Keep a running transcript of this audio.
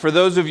For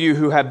those of you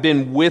who have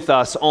been with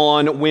us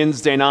on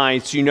Wednesday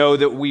nights, you know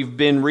that we've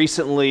been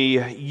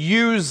recently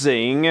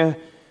using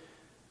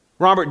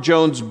Robert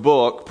Jones'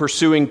 book,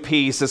 Pursuing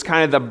Peace, as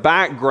kind of the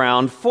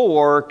background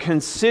for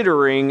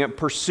considering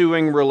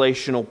pursuing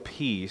relational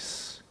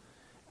peace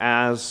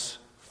as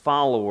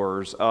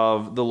followers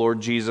of the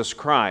Lord Jesus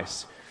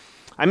Christ.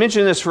 I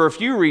mention this for a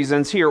few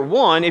reasons here.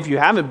 One, if you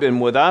haven't been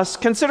with us,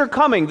 consider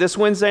coming this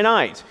Wednesday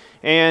night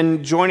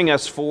and joining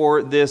us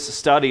for this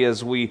study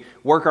as we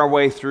work our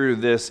way through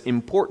this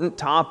important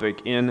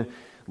topic in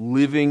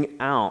living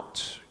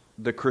out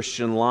the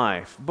Christian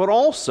life. But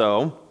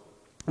also,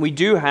 we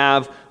do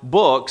have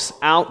books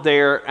out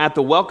there at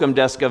the welcome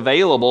desk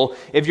available.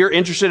 If you're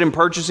interested in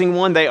purchasing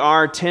one, they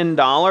are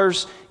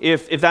 $10.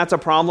 If that's a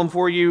problem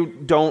for you,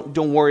 don't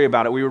worry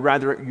about it. We would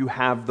rather you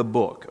have the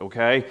book,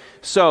 okay?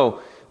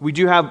 So, we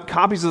do have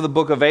copies of the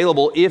book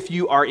available. If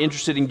you are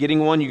interested in getting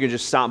one, you can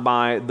just stop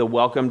by the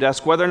welcome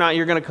desk, whether or not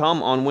you're going to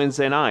come on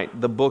Wednesday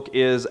night. The book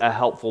is a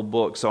helpful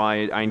book, so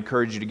I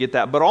encourage you to get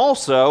that. But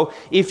also,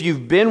 if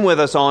you've been with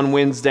us on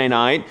Wednesday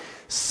night,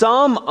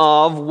 some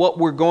of what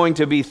we're going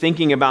to be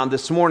thinking about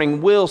this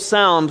morning will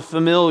sound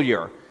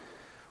familiar,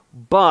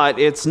 but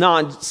it's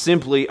not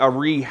simply a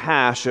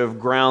rehash of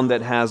ground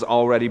that has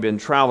already been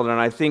traveled. And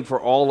I think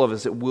for all of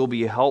us, it will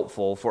be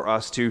helpful for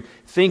us to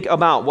think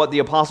about what the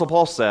Apostle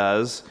Paul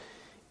says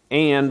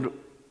and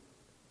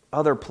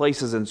other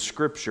places in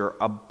Scripture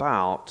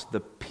about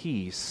the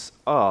peace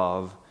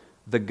of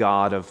the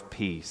God of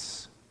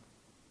peace.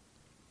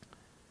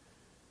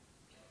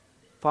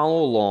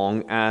 Follow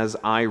along as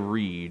I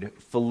read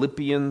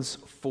Philippians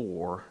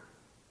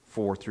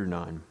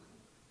 4:4-9.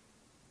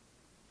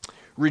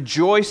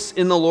 Rejoice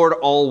in the Lord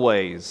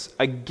always.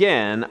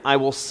 Again, I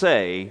will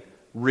say,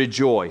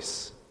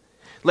 rejoice.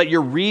 Let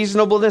your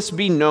reasonableness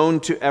be known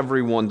to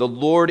everyone. The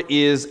Lord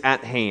is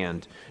at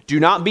hand. Do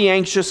not be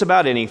anxious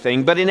about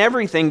anything, but in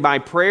everything by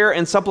prayer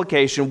and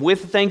supplication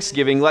with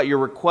thanksgiving let your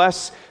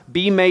requests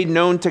be made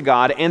known to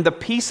God, and the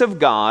peace of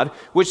God,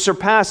 which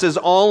surpasses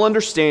all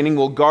understanding,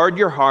 will guard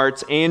your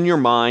hearts and your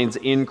minds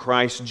in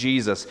Christ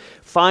Jesus.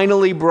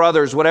 Finally,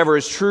 brothers, whatever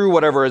is true,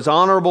 whatever is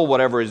honorable,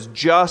 whatever is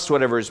just,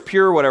 whatever is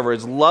pure, whatever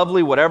is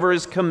lovely, whatever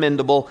is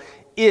commendable,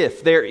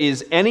 if there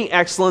is any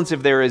excellence,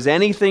 if there is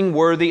anything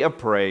worthy of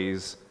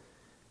praise,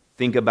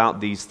 think about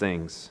these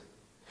things.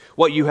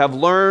 What you have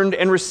learned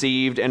and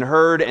received and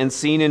heard and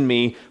seen in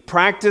me,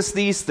 practice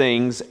these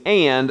things,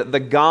 and the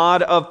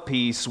God of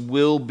peace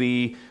will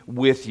be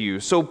with you.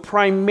 So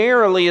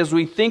primarily, as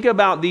we think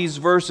about these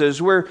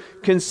verses, we're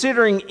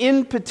considering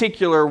in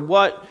particular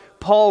what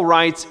Paul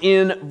writes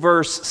in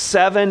verse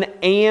 7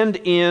 and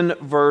in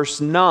verse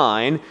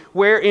 9,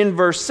 where in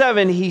verse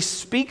 7 he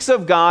speaks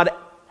of God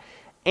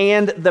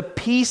and the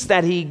peace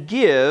that he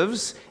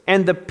gives,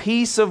 and the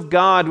peace of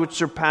God which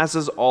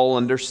surpasses all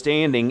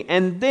understanding.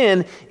 And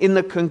then in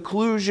the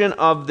conclusion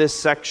of this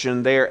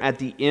section there at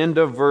the end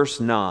of verse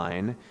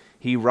 9,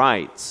 he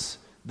writes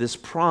this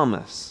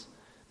promise: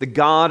 the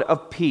God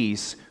of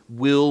peace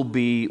will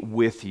be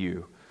with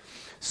you.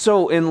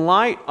 So in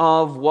light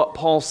of what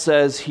Paul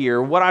says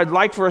here, what I'd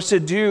like for us to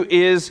do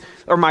is,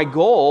 or my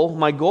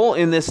goal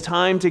in this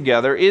time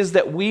together is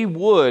that we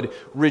would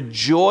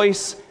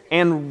rejoice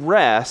and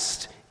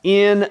rest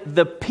in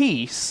the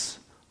peace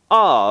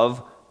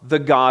of the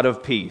God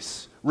of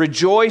peace.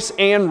 Rejoice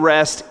and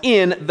rest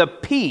in the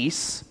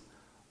peace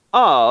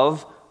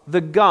of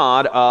the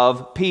God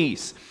of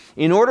peace.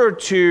 In order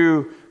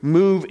to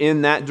move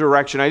in that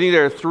direction, I think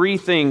there are three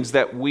things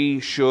that we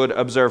should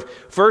observe.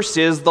 First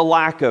is the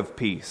lack of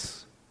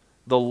peace.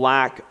 The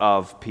lack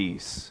of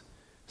peace.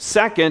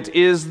 Second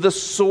is the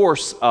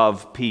source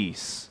of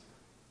peace.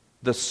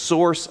 The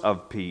source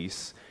of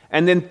peace.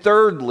 And then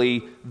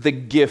thirdly, the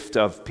gift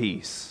of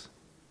peace.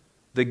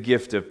 The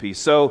gift of peace.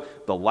 So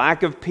the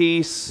lack of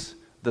peace,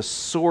 the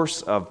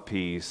source of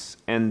peace,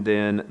 and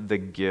then the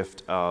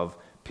gift of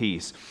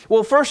peace.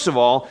 Well, first of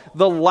all,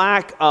 the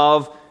lack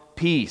of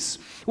peace.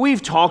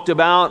 We've talked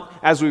about,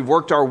 as we've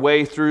worked our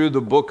way through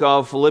the book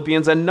of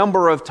Philippians, a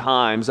number of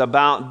times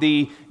about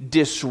the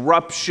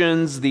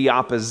disruptions, the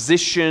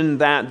opposition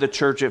that the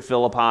church at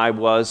Philippi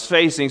was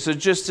facing. So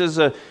just as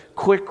a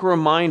quick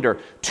reminder,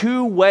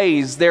 two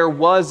ways there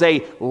was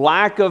a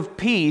lack of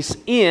peace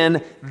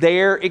in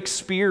their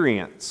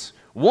experience.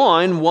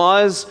 One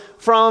was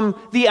from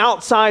the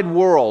outside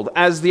world,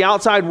 as the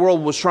outside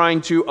world was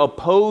trying to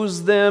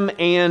oppose them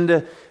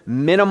and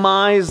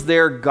minimize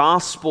their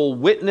gospel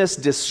witness,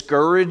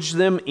 discourage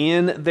them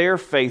in their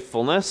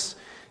faithfulness.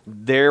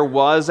 There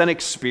was an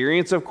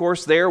experience, of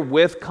course, there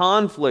with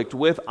conflict,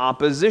 with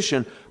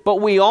opposition.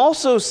 But we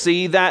also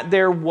see that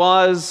there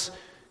was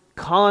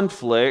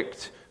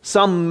conflict,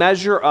 some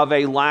measure of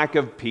a lack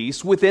of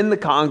peace within the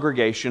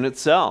congregation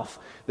itself.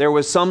 There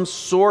was some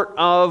sort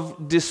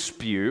of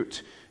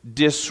dispute,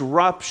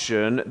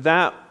 disruption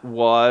that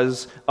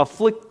was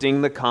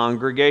afflicting the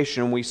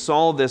congregation. We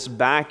saw this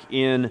back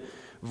in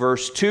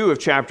verse 2 of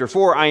chapter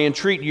 4. I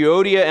entreat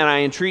Euodia and I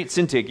entreat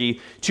Syntyche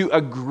to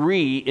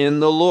agree in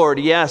the Lord.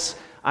 Yes,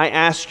 I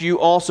ask you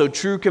also,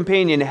 true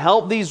companion,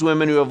 help these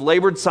women who have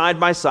labored side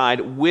by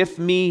side with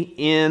me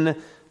in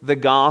the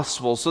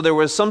gospel. So there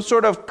was some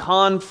sort of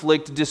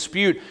conflict,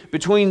 dispute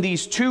between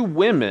these two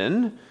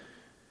women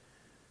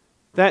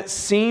that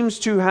seems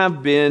to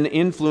have been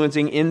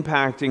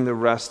impacting the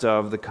rest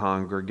of the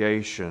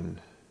congregation.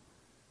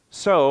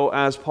 So,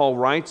 as Paul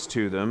writes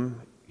to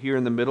them here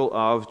in the middle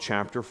of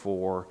chapter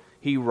 4,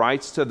 he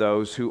writes to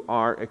those who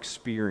are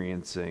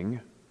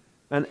experiencing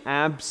an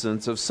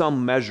absence of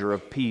some measure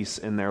of peace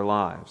in their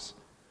lives.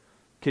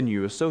 Can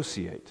you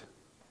associate?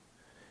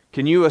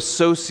 Can you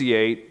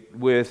associate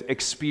with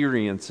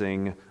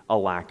experiencing a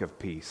lack of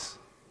peace?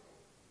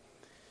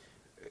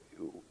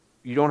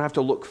 You don't have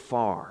to look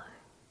far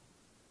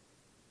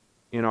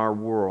in our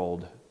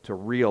world to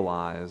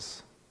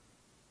realize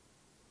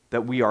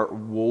that we are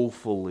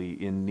woefully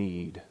in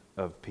need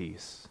of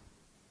peace.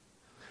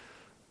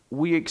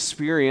 We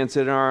experience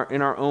it in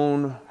our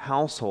own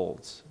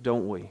households,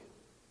 don't we?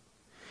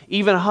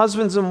 Even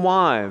husbands and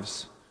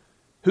wives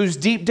whose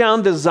deep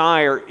down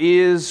desire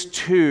is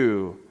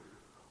to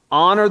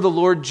honor the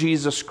Lord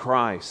Jesus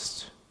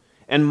Christ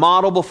and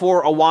model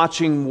before a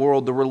watching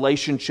world the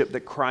relationship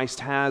that Christ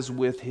has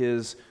with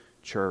His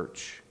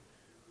church.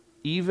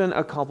 Even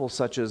a couple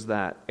such as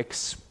that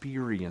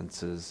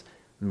experiences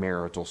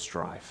marital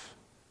strife.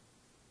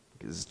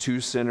 It's two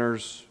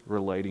sinners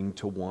relating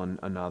to one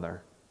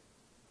another.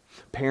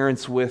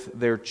 Parents with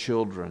their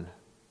children.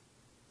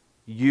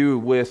 You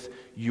with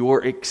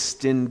your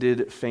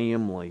extended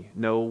family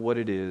know what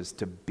it is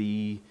to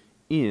be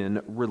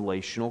in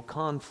relational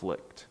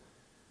conflict,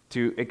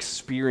 to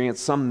experience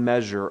some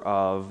measure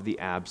of the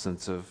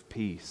absence of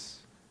peace.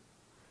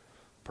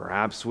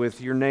 Perhaps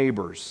with your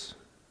neighbors.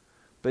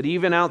 But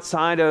even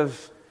outside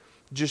of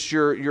just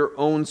your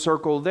own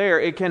circle there,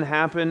 it can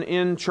happen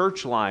in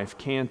church life,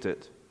 can't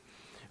it?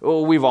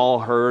 Oh, we've all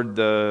heard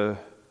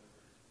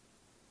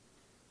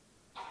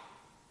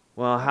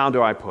how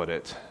do I put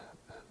it?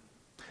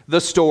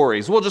 The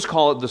stories, we'll just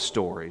call it the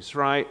stories,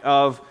 right,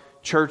 of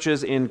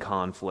churches in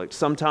conflict,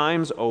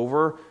 sometimes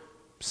over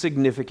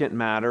significant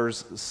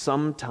matters,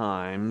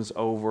 sometimes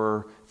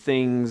over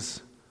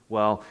things,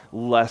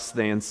 less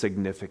than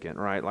significant,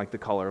 right, like the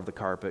color of the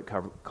carpet,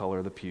 color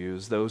of the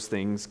pews. Those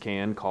things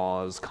can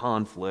cause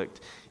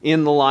conflict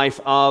in the life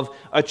of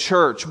a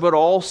church, but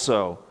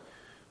also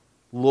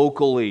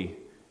locally,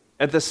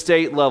 at the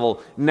state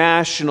level,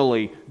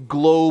 nationally,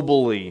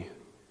 globally.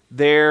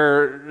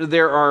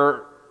 There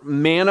are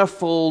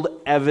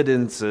manifold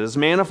evidences,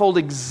 manifold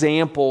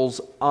examples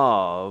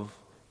of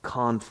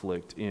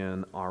conflict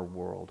in our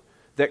world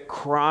that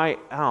cry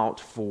out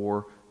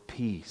for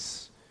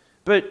peace.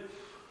 But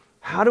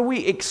how do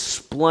we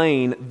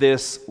explain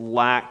this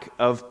lack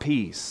of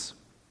peace?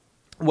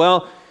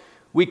 Well,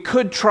 we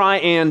could try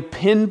and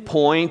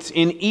pinpoint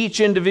in each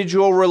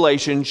individual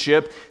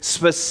relationship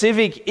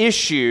specific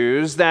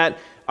issues that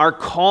are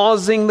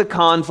causing the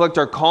conflict,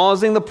 are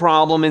causing the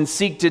problem, and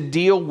seek to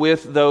deal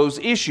with those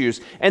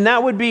issues. And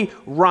that would be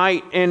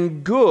right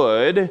and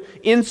good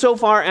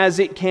insofar as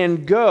it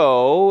can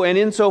go, and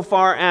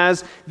insofar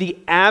as the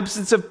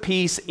absence of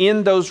peace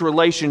in those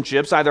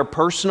relationships, either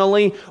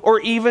personally or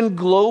even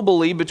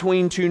globally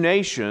between two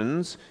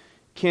nations,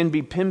 can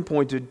be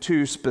pinpointed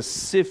to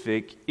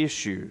specific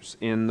issues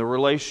in the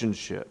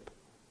relationship.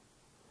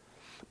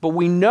 But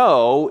we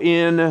know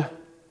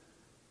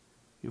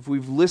if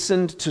we've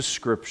listened to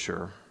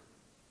Scripture,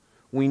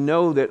 we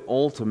know that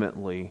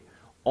ultimately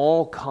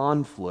all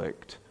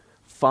conflict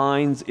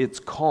finds its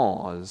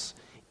cause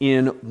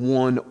in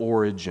one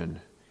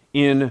origin,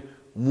 in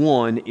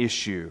one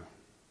issue.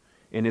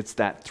 And it's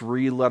that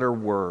three-letter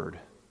word,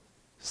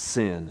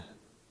 sin.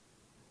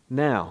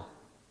 Now,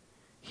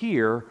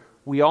 here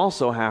we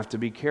also have to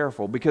be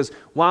careful, because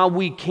while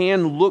we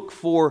can look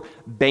for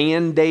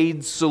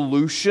band-aid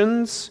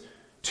solutions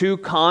to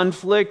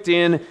conflict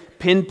in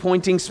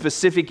pinpointing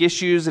specific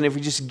issues, and if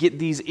we just get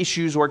these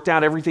issues worked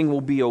out, everything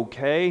will be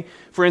okay.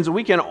 Friends,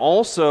 we can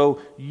also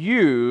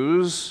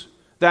use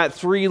that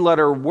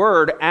three-letter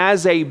word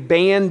as a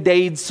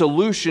band-aid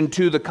solution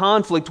to the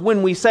conflict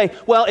when we say,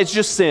 well, it's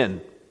just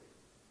sin.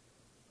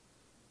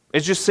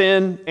 It's just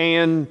sin,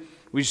 and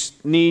we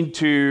just need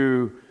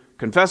to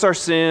confess our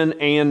sin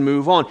and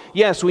move on.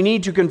 Yes, we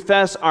need to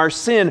confess our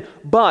sin,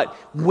 but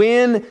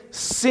when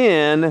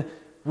sin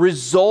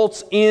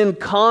results in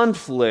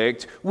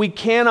conflict, we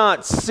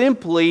cannot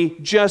simply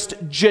just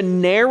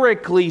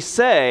generically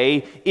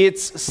say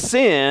it's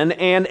sin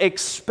and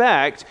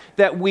expect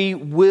that we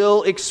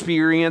will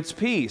experience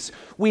peace.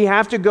 We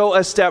have to go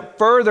a step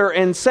further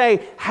and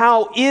say,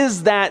 how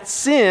is that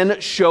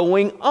sin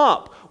showing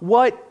up?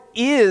 What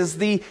is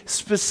the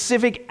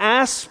specific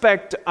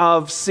aspect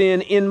of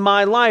sin in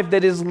my life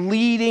that is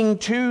leading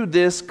to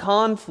this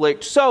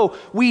conflict? So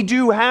we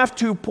do have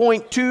to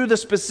point to the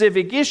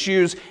specific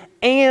issues,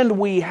 and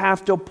we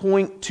have to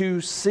point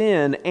to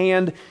sin,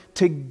 and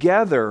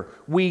together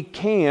we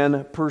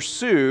can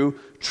pursue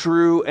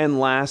true and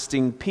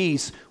lasting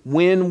peace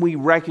when we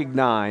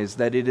recognize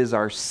that it is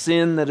our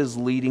sin that is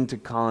leading to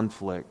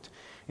conflict.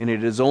 And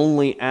it is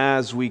only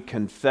as we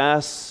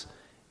confess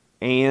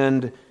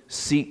and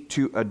seek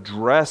to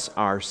address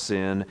our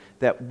sin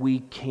that we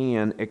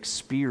can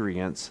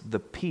experience the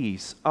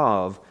peace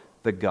of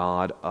the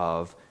God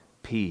of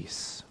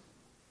peace.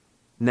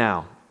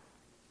 Now,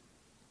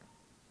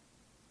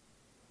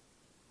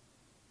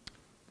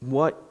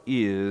 what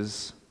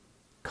is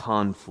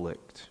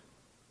conflict?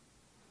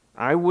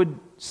 I would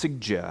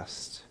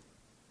suggest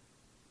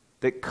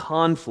that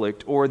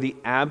conflict, or the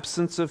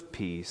absence of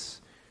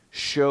peace,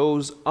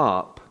 shows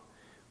up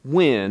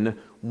when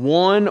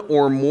one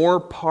or more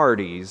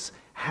parties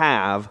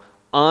have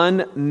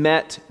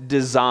unmet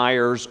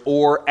desires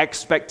or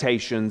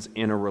expectations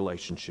in a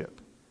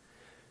relationship.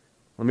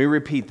 Let me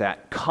repeat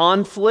that.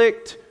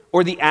 Conflict,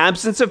 or the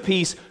absence of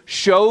peace,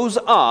 shows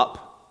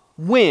up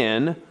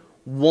when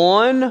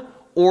one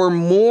or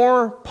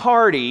more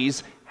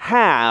parties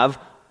have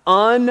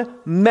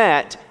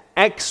unmet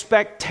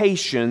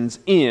expectations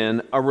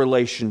in a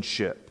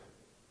relationship.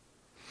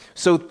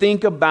 So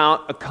think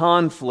about a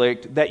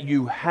conflict that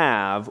you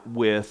have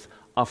with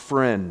a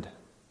friend.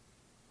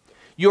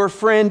 Your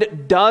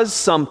friend does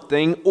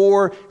something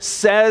or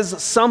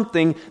says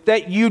something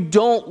that you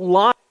don't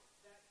like.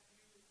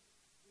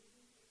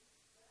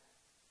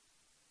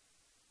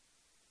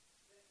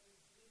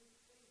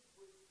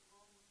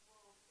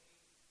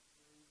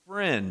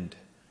 Friend.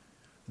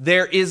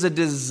 There is a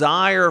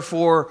desire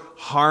for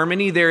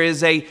harmony. There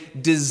is a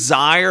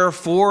desire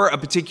for a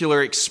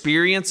particular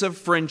experience of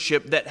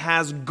friendship that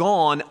has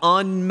gone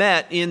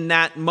unmet in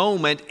that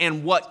moment,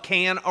 and what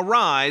can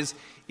arise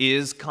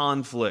is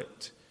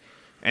conflict.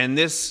 And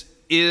this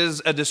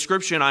is a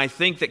description, I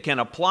think, that can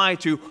apply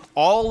to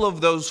all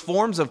of those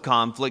forms of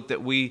conflict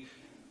that we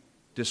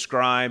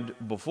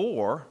described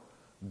before.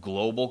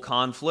 Global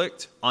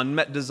conflict,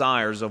 unmet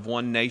desires of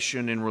one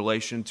nation in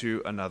relation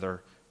to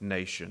another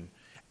nation.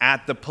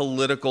 At the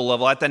political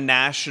level, at the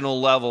national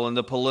level and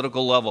the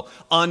political level,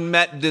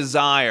 unmet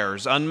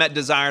desires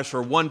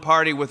for one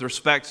party with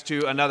respect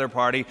to another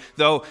party,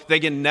 though they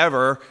can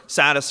never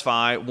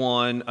satisfy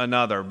one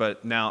another.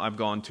 But now I've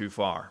gone too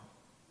far.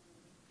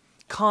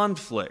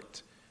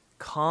 Conflict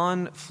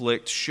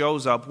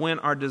shows up when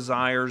our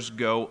desires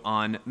go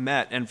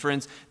unmet. And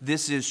friends,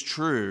 this is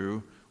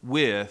true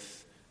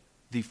with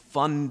the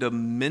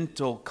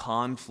fundamental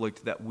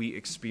conflict that we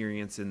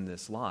experience in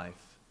this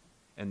life,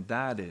 and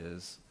that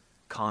is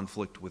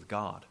conflict with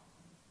God.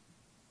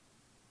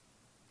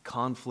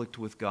 Conflict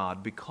with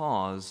God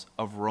because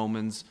of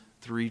Romans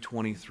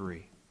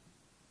 3:23.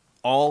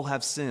 All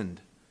have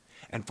sinned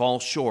and fall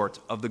short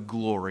of the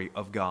glory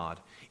of God.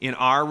 In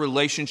our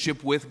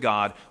relationship with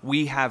God,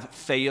 we have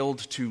failed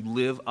to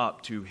live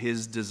up to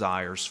His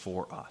desires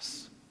for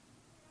us.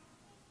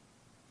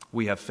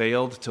 We have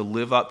failed to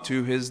live up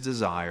to His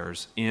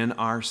desires in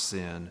our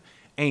sin,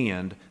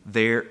 and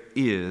there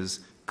is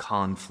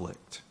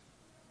conflict,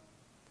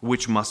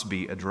 which must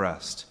be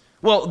addressed.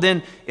 Well,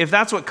 then, if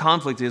that's what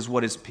conflict is,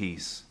 what is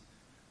peace?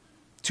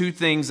 Two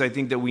things I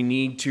think that we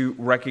need to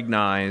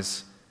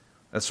recognize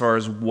as far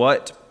as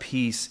what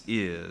peace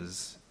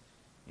is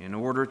in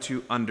order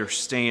to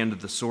understand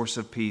the source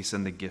of peace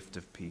and the gift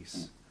of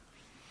peace.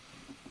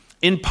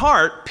 In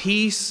part,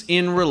 peace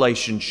in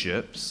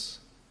relationships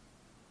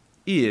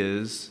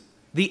is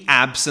the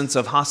absence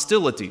of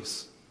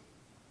hostilities,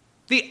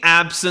 the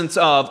absence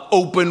of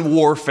open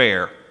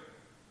warfare,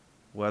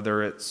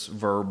 whether it's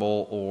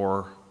verbal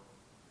or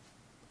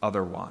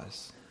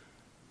otherwise.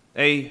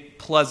 A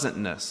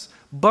pleasantness.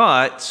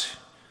 But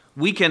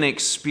we can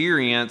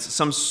experience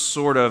some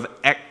sort of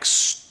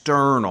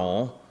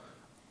external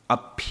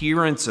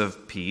appearance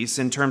of peace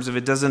in terms of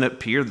it doesn't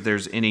appear that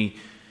there's any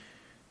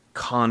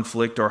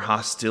conflict or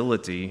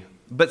hostility,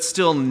 but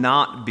still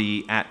not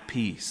be at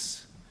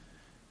peace.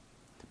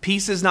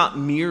 Peace is not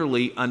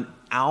merely an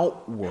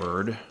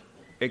outward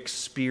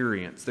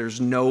experience.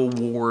 There's no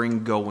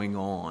warring going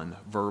on,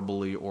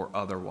 verbally or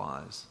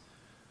otherwise.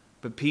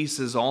 But peace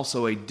is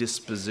also a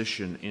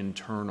disposition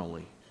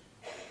internally,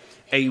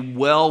 a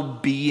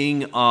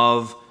well-being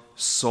of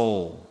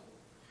soul.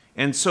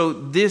 And so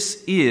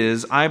this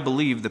is, I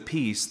believe, the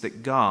peace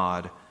that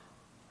God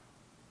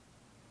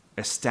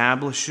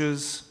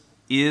establishes,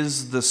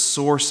 is the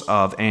source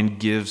of, and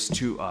gives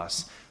to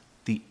us.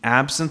 The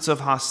absence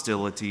of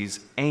hostilities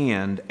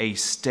and a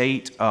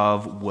state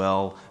of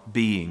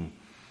well-being.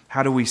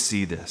 How do we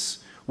see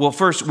this? Well,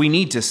 first, we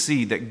need to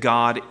see that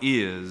God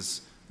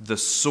is the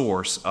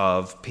source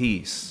of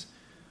peace.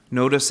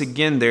 Notice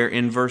again there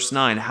in verse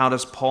 9, how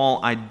does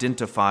Paul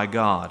identify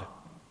God?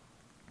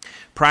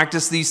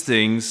 Practice these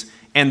things,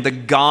 and the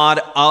God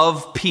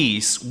of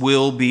peace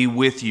will be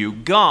with you.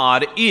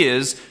 God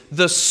is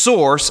the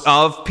source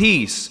of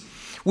peace.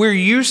 We're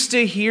used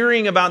to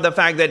hearing about the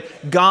fact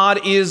that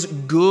God is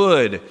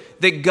good,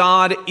 that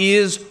God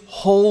is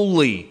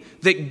holy,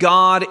 that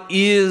God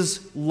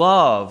is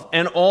love.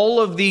 And all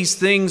of these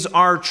things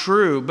are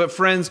true. But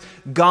friends,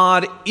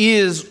 God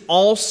is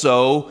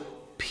also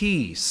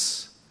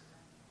peace.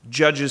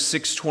 Judges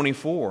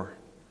 6:24.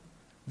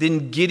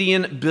 Then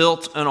Gideon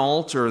built an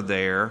altar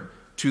there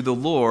to the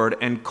Lord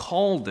and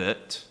called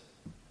it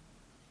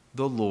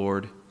The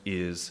Lord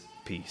is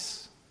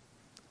peace.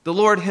 The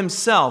Lord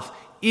himself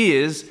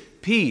is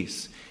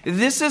peace.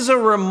 This is a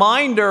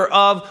reminder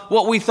of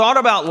what we thought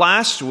about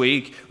last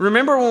week.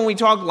 Remember when we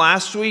talked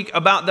last week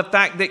about the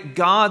fact that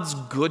God's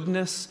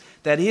goodness,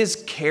 that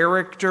his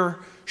character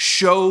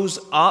shows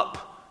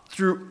up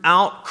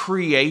throughout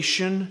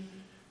creation,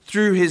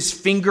 through his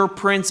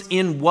fingerprints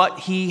in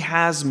what he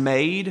has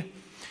made?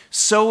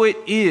 So it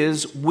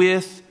is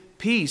with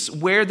peace.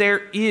 Where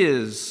there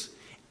is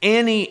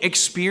any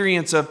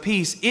experience of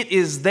peace, it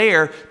is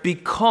there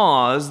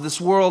because this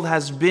world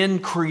has been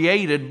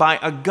created by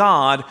a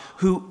God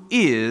who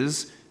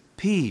is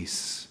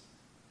peace.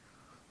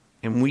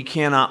 And we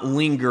cannot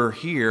linger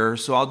here,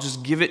 so I'll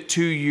just give it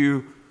to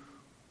you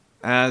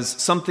as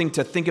something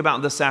to think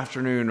about this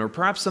afternoon, or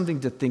perhaps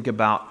something to think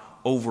about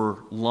over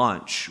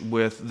lunch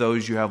with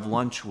those you have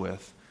lunch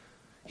with.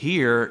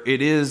 Here,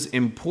 it is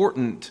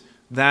important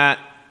that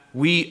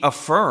we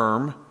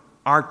affirm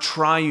our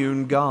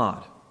triune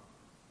God.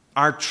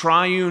 Our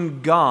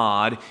triune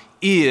God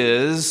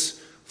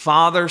is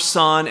Father,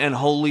 Son, and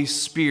Holy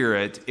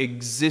Spirit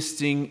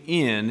existing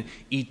in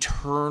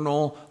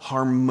eternal,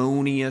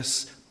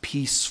 harmonious,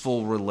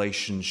 peaceful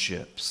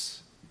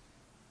relationships.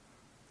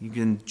 You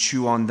can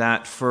chew on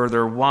that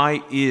further.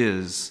 Why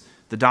is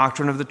the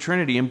doctrine of the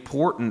Trinity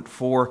important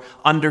for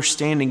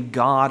understanding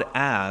God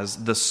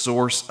as the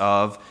source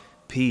of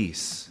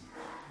peace?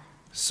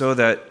 So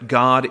that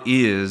God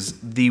is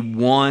the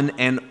one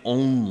and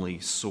only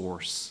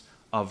source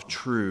of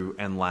true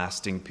and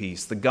lasting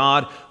peace. The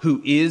God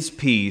who is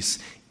peace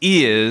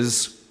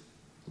is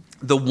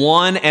the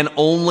one and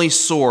only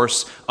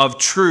source of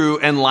true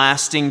and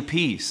lasting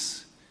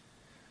peace.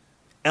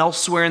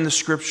 Elsewhere in the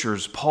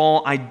Scriptures,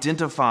 Paul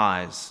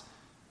identifies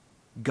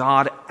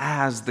God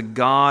as the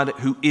God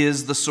who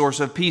is the source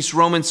of peace.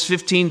 Romans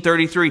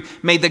 15:33,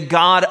 may the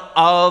God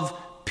of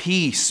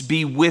peace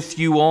be with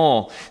you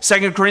all.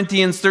 2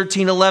 Corinthians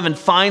 13:11,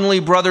 finally,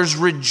 brothers,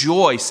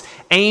 rejoice,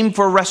 aim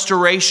for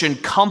restoration,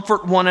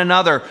 comfort one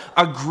another,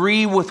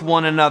 agree with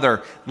one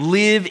another,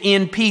 live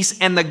in peace,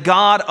 and the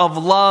God of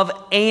love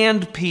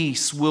and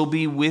peace will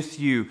be with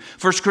you.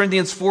 1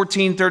 Corinthians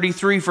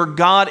 14:33, for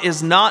God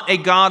is not a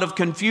God of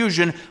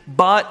confusion,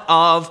 but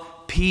of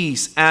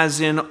peace, as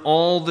in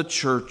all the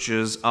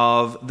churches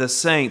of the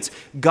saints.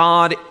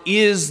 God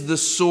is the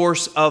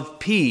source of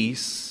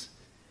peace,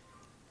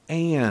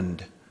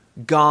 and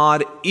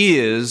God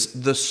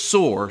is the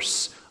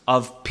source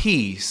of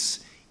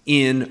peace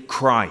in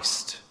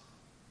Christ.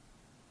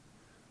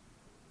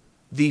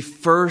 The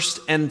first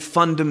and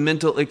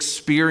fundamental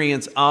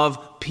experience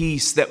of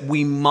peace that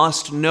we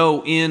must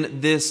know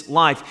in this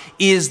life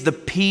is the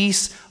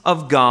peace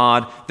of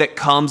God that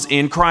comes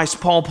in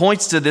Christ. Paul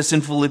points to this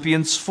in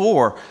Philippians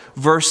 4,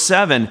 verse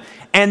 7.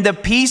 And the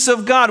peace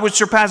of God, which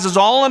surpasses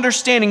all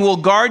understanding, will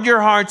guard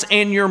your hearts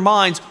and your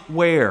minds.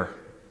 Where?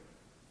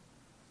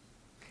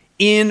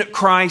 In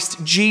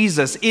Christ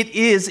Jesus. It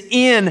is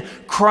in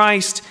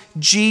Christ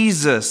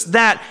Jesus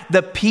that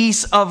the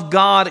peace of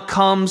God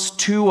comes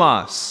to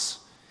us.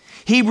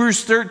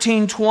 Hebrews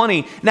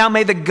 13:20. Now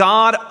may the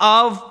God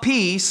of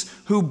peace,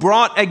 who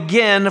brought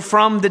again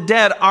from the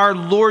dead our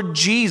Lord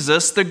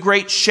Jesus, the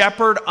great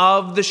shepherd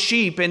of the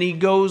sheep. And he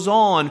goes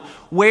on.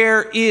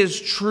 Where is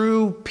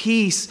true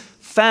peace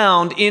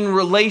found in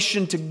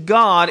relation to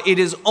God? It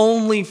is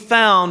only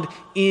found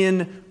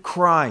in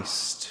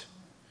Christ.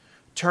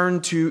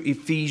 Turn to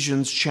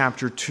Ephesians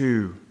chapter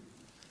 2.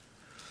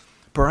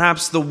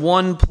 Perhaps the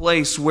one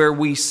place where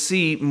we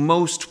see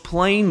most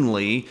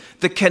plainly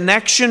the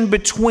connection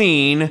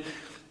between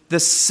the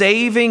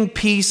saving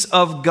peace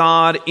of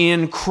God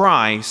in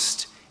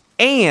Christ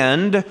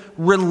and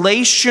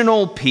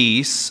relational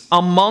peace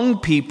among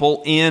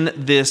people in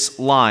this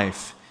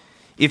life.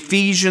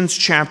 Ephesians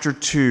chapter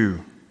 2,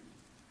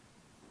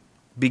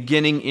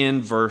 beginning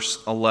in verse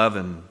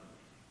 11.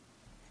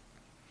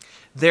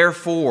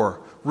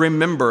 Therefore,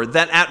 remember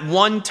that at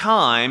one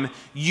time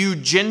you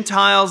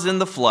Gentiles in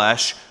the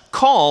flesh,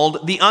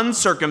 called the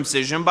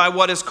uncircumcision by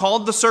what is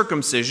called the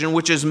circumcision,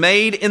 which is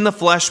made in the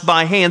flesh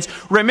by hands.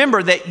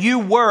 Remember that you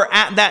were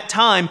at that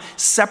time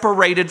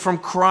separated from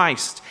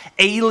Christ,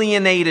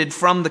 alienated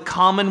from the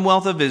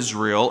commonwealth of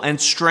Israel,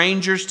 and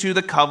strangers to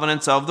the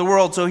covenants of the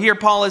world. So here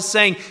Paul is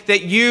saying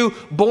that you,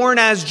 born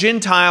as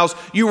Gentiles,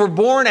 you were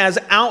born as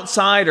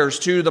outsiders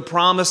to the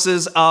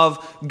promises of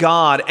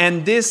God.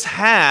 And this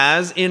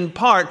has, in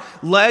part,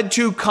 led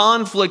to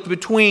conflict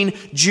between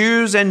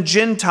Jews and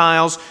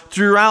Gentiles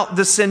throughout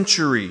the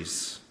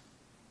centuries.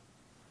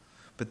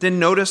 But then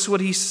notice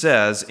what he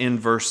says in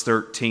verse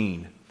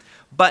 13.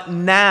 But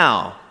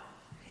now,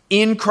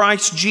 in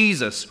Christ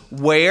Jesus,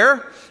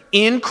 where?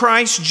 in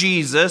Christ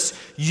Jesus,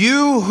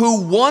 you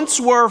who once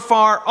were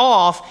far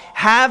off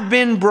have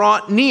been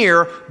brought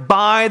near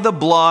by the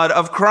blood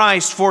of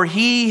Christ. For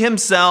he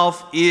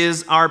himself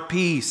is our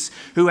peace,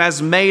 who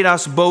has made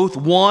us both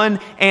one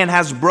and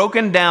has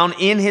broken down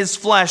in his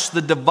flesh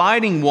the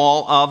dividing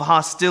wall of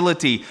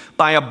hostility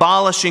by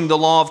abolishing the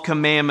law of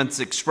commandments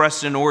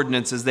expressed in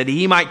ordinances, that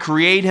he might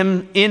create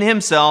him in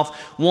himself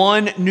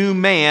one new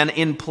man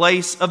in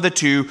place of the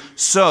two,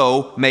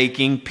 so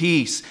making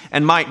peace,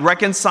 and might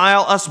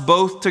reconcile us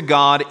both to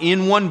God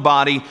in one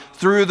body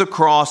through the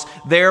cross,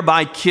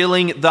 thereby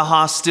killing the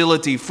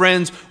hostility.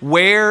 Friends,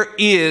 where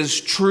is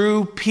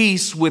true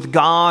peace with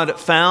God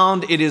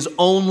found? It is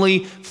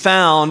only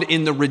found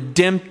in the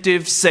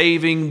redemptive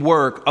saving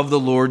work of the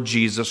Lord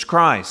Jesus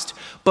Christ.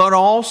 But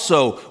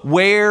also,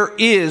 where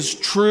is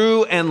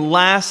true and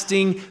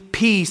lasting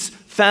peace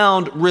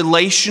found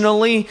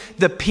relationally?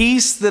 The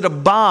peace that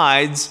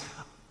abides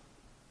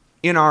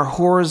in our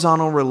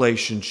horizontal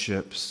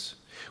relationships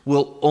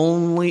will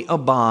only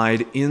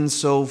abide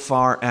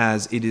insofar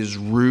as it is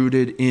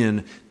rooted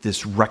in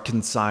this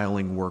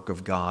reconciling work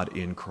of God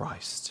in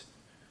Christ,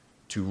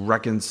 to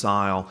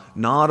reconcile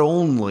not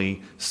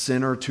only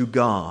sinner to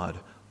God,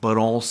 but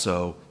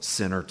also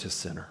sinner to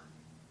sinner.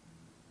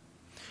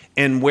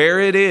 And where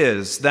it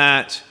is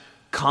that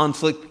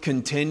conflict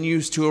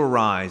continues to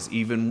arise,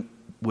 even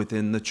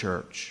within the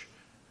church,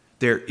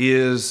 there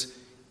is,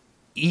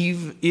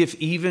 if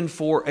even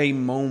for a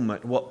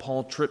moment, what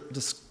Paul Tripp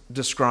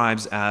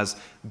describes as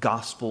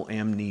gospel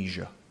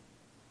amnesia,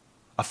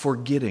 a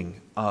forgetting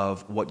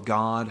of what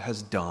God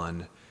has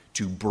done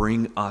to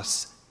bring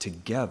us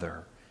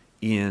together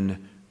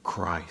in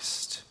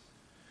Christ.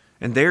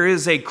 And there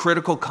is a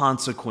critical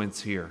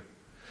consequence here.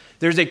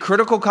 There's a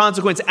critical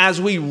consequence as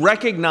we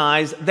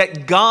recognize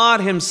that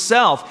God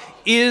himself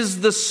is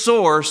the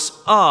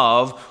source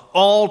of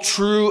all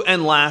true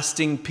and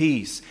lasting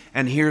peace.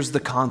 And here's the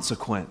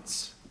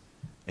consequence,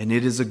 and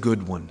it is a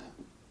good one.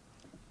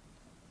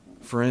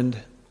 Friend,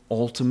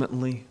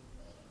 ultimately,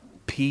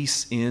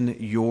 peace in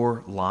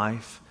your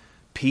life,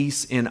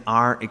 peace in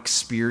our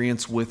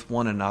experience with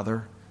one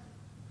another,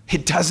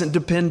 it doesn't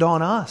depend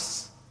on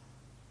us.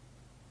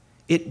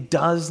 It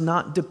does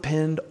not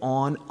depend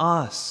on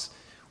us.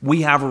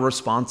 We have a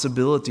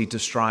responsibility to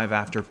strive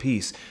after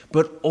peace.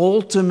 But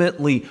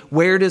ultimately,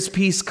 where does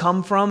peace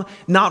come from?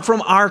 Not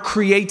from our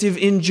creative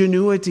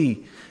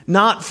ingenuity,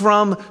 not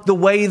from the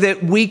way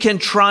that we can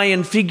try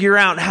and figure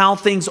out how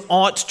things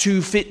ought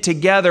to fit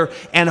together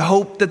and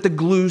hope that the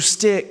glue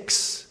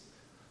sticks.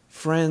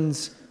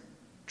 Friends,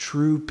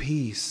 true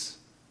peace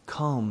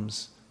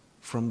comes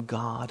from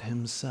God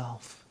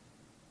himself.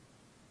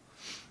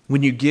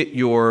 When you get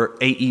your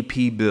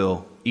AEP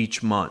bill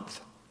each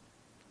month,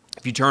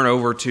 if you turn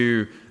over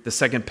to the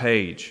second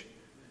page,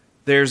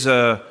 there's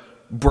a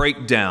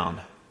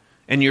breakdown,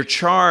 and you're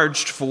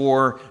charged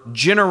for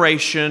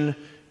generation,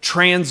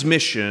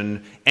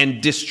 transmission, and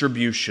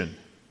distribution.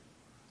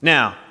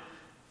 Now,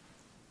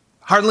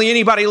 hardly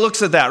anybody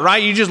looks at that,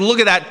 right? You just look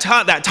at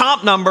that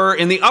top number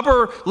in the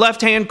upper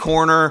left-hand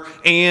corner,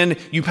 and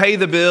you pay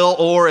the bill,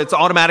 or it's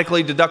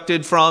automatically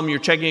deducted from your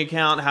checking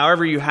account,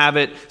 however you have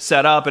it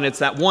set up, and it's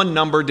that one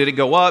number. Did it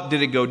go up?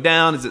 Did it go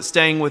down? Is it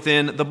staying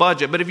within the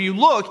budget? But if you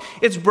look,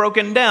 it's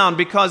broken down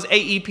because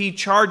AEP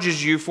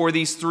charges you for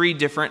these three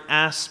different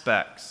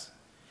aspects.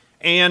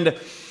 And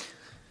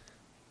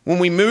when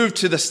we moved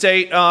to the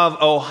state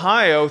of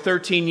Ohio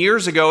 13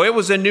 years ago, it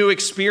was a new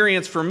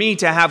experience for me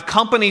to have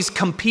companies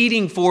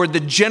competing for the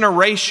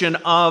generation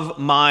of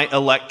my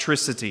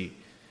electricity.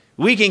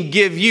 We can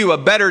give you a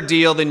better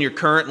deal than you're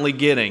currently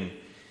getting.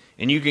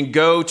 And you can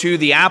go to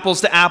the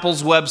Apples to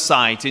Apples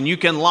website, and you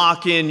can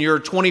lock in your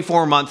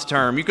 24-month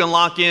term. You can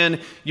lock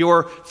in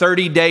your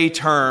 30-day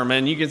term,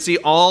 and you can see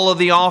all of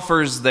the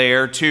offers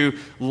there to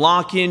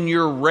lock in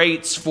your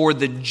rates for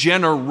the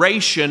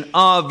generation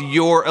of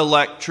your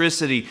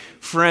electricity.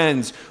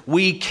 Friends,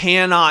 we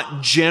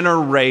cannot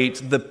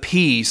generate the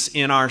peace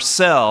in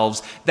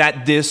ourselves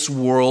that this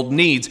world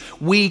needs.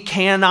 We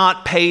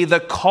cannot pay the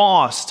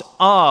cost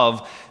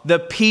of the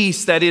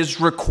peace that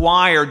is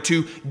required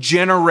to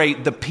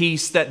generate the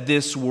peace that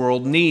this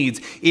world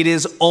needs. It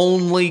is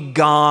only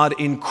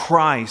God in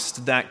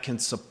Christ that can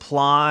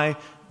supply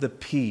the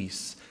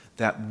peace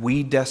that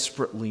we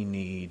desperately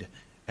need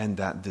and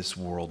that this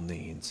world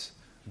needs.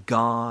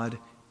 God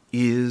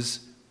is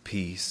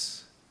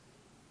peace.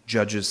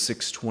 Judges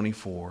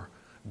 6:24.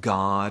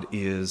 God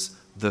is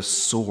the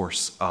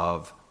source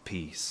of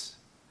peace.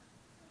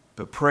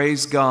 But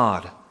praise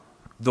God,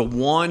 the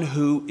one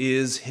who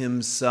is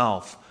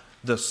himself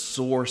the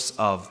source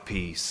of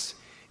peace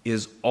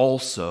is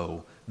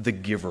also the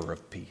giver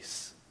of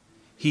peace.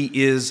 He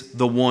is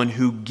the one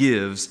who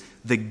gives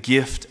the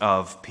gift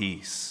of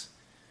peace.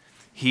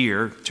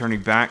 Here,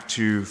 turning back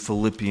to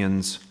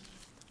Philippians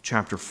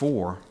chapter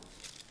 4,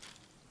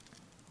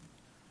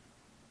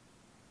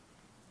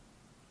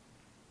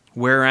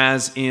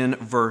 whereas in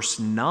verse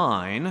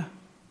 9,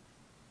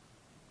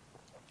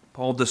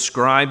 Paul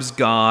describes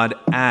God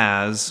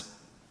as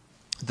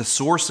the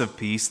source of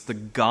peace, the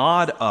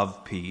God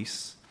of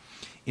peace.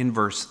 In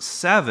verse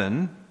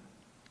 7,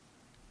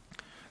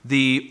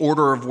 the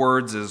order of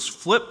words is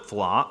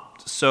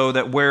flip-flopped, so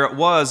that where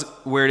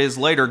it is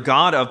later,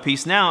 God of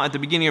peace, now at the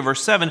beginning of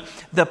verse 7,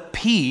 the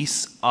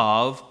peace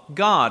of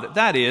God.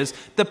 That is,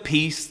 the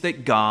peace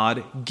that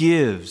God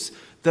gives,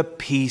 the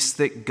peace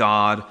that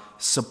God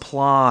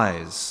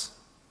supplies.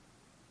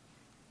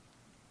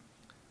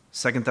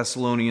 2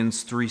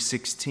 Thessalonians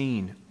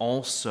 3:16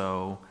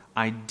 also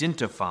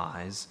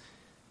identifies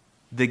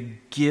the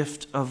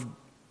gift of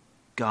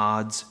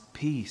God's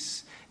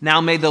peace.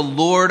 Now may the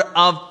Lord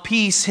of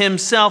peace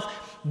himself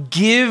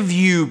give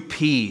you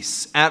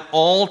peace at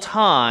all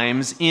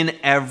times in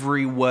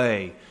every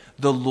way.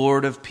 The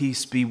Lord of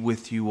peace be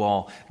with you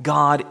all.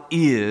 God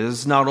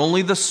is not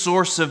only the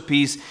source of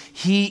peace,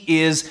 he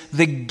is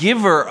the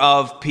giver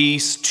of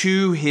peace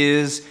to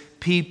his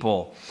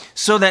people.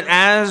 So that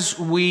as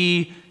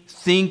we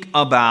think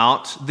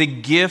about the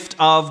gift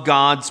of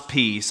God's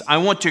peace, I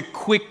want to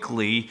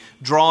quickly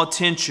draw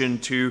attention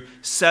to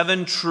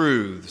seven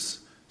truths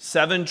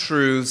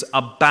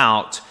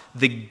about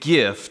the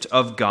gift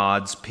of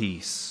God's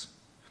peace.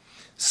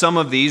 Some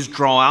of these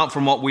draw out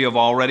from what we have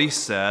already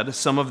said.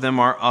 Some of them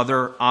are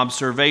other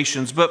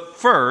observations. But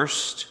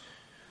first,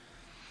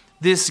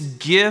 this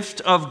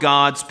gift of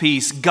God's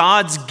peace,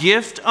 God's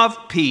gift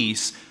of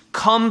peace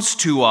comes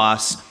to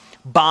us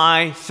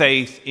by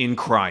faith in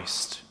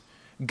Christ.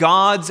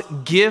 God's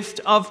gift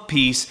of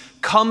peace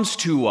comes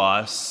to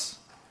us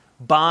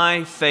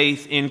by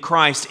faith in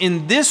Christ.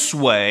 In this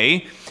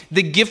way,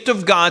 the gift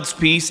of God's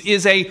peace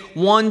is a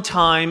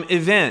one-time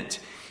event.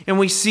 And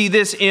we see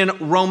this in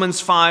Romans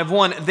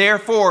 5:1.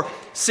 Therefore,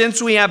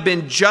 since we have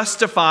been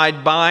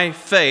justified by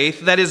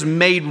faith, that is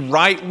made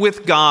right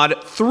with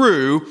God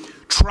through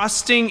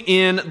trusting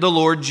in the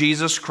Lord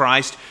Jesus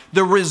Christ,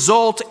 the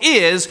result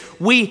is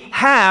we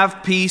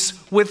have peace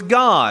with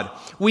God.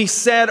 We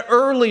said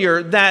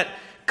earlier that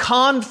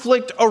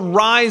conflict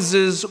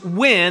arises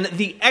when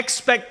the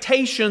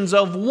expectations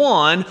of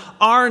one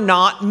are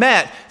not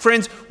met.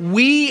 Friends,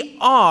 we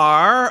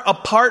are,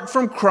 apart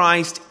from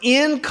Christ,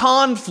 in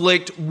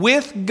conflict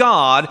with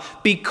God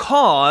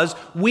because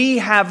we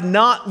have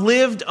not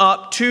lived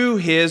up to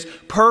his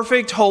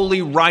perfect,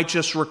 holy,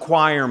 righteous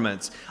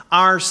requirements.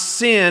 Our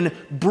sin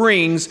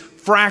brings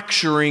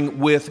fracturing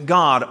with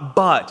God,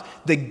 but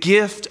the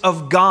gift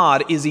of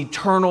God is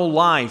eternal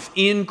life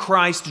in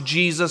Christ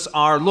Jesus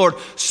our Lord,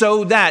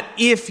 so that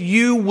if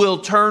you will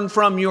turn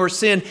from your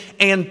sin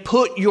and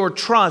put your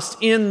trust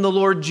in the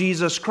Lord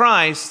Jesus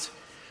Christ,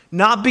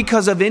 not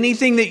because of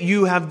anything that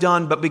you have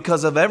done, but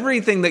because of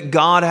everything that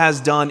God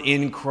has done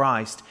in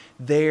Christ,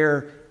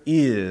 there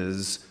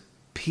is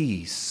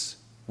peace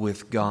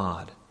with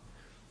God.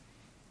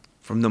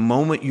 From the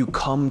moment you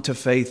come to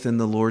faith in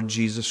the Lord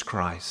Jesus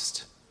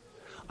Christ,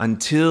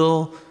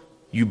 until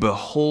you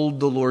behold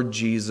the Lord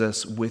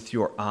Jesus with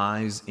your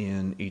eyes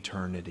in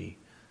eternity,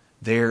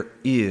 there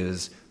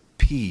is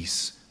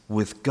peace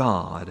with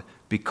God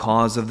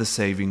because of the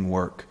saving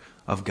work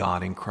of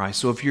God in Christ.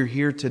 So if you're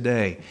here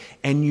today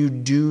and you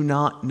do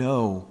not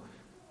know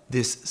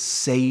this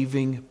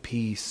saving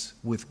peace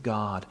with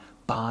God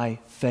by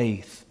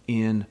faith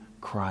in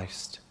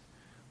Christ,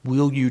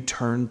 will you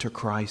turn to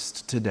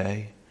Christ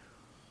today?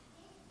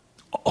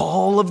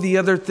 All of the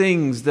other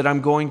things that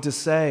I'm going to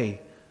say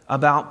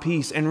about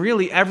peace, and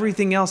really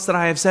everything else that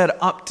I have said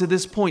up to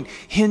this point,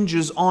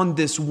 hinges on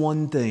this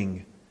one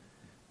thing: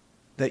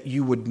 that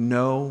you would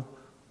know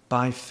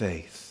by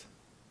faith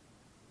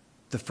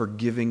the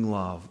forgiving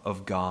love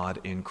of God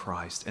in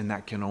Christ. And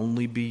that can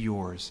only be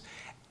yours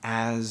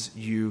as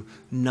you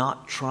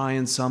not try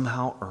and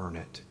somehow earn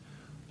it,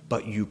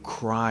 but you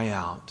cry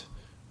out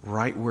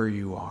right where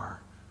you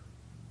are,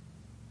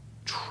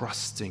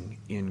 trusting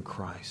in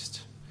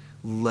Christ,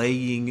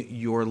 laying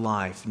your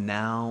life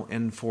now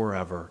and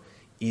forever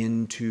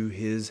into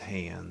his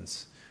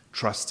hands,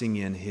 trusting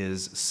in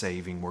his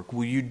saving work.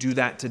 Will you do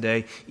that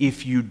today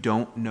if you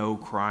don't know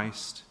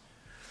Christ?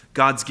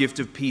 God's gift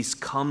of peace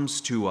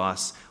comes to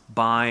us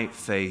by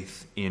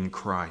faith in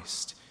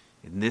Christ.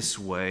 In this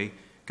way,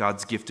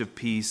 God's gift of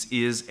peace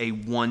is a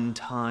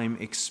one-time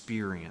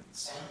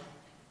experience.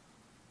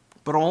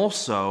 But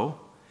also,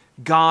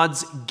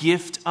 God's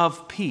gift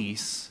of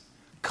peace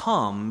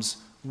comes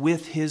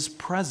with his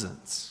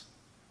presence.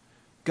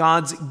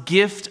 God's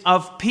gift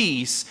of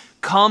peace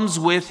comes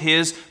with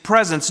his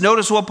presence.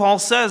 Notice what Paul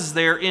says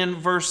there in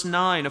verse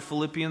 9 of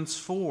Philippians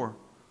 4.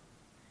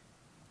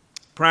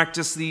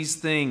 Practice these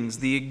things,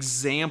 the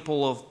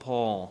example of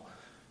Paul,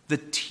 the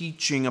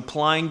teaching,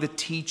 applying the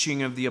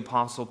teaching of the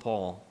Apostle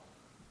Paul.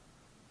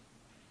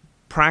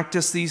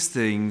 Practice these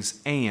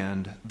things,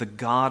 and the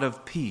God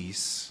of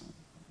peace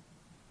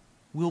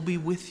will be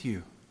with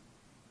you.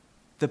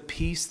 The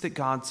peace that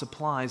God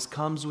supplies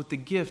comes with the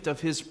gift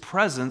of his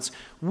presence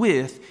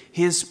with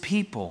his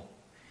people.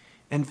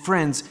 And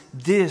friends,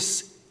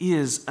 this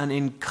is an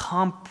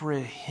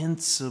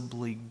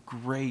incomprehensibly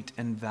great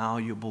and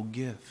valuable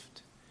gift.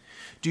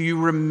 Do you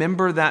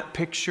remember that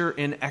picture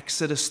in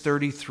Exodus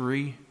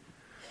 33?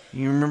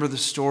 You remember the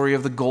story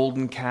of the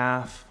golden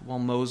calf while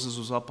Moses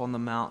was up on the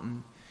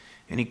mountain?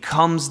 And he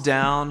comes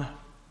down,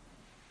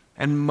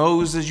 and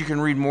Moses, you can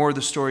read more of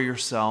the story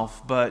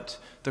yourself, but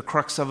the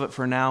crux of it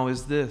for now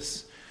is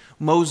this.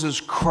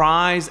 Moses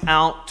cries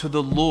out to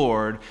the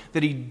Lord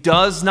that he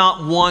does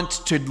not want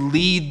to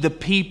lead the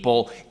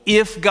people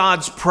if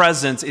God's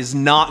presence is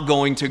not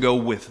going to go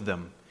with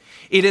them.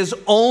 It is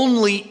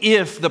only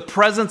if the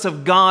presence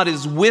of God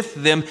is with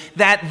them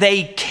that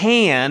they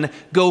can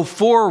go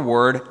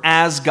forward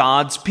as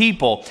God's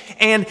people.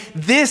 And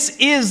this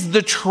is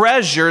the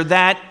treasure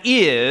that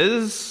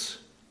is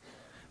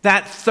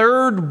that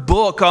third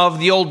book of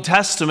the Old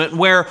Testament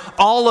where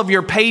all of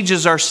your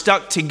pages are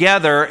stuck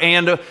together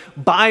and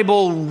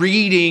Bible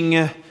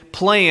reading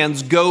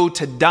plans go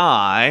to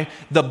die,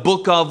 the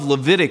book of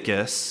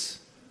Leviticus.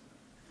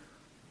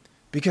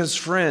 Because,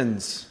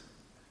 friends,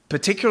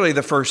 particularly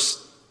the first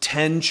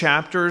 10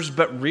 chapters,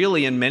 but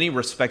really in many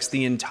respects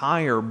the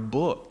entire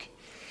book,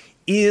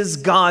 is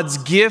God's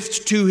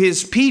gift to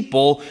his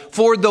people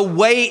for the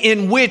way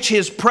in which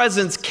his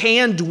presence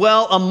can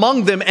dwell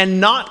among them and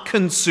not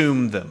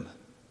consume them.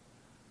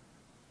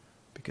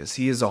 Because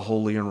he is a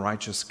holy and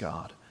righteous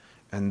God,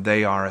 and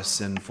they are a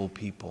sinful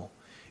people.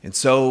 And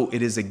so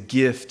it is a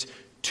gift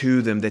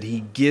to them that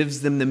he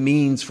gives them the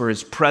means for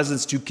his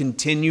presence to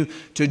continue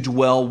to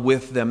dwell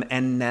with them.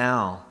 And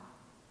now,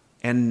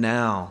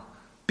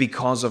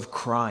 because of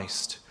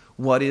Christ,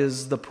 what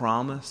is the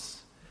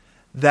promise?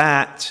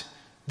 That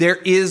there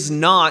is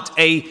not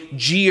a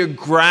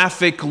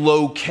geographic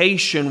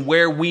location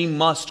where we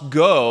must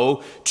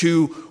go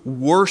to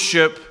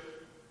worship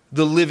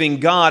the living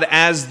God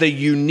as the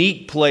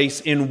unique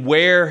place in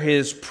where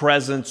his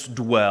presence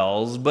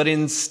dwells, but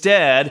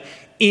instead,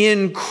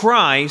 in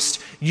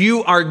Christ,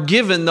 you are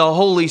given the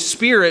Holy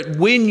Spirit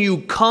when you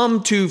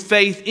come to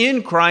faith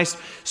in Christ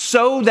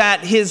so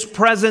that his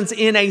presence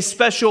in a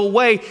special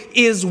way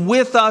is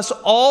with us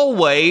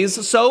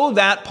always, so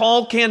that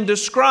Paul can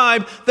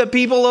describe the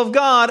people of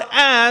God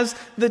as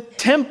the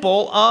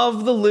temple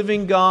of the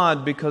living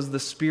God, because the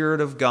Spirit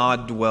of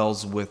God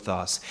dwells with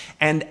us.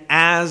 And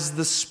as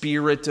the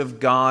Spirit of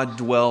God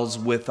dwells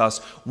with us,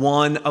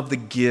 one of the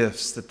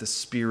gifts that the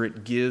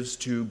Spirit gives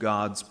to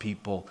God's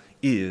people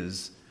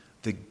is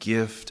the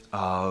gift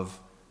of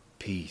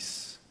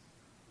peace.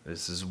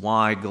 This is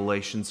why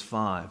Galatians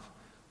 5,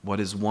 what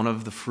is one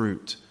of the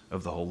fruit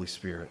of the Holy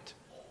Spirit?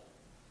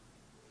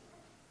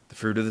 The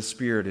fruit of the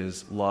Spirit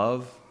is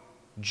love,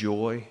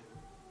 joy,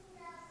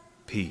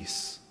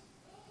 peace,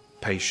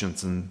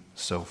 patience, and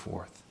so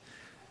forth.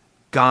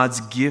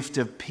 God's gift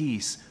of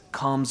peace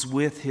comes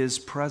with his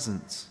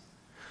presence.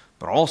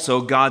 But also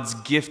God's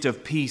gift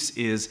of peace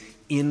is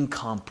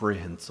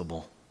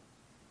incomprehensible.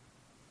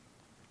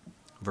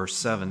 Verse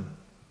 7,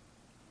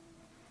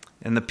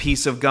 and the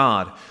peace of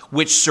God,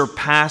 which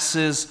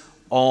surpasses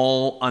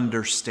all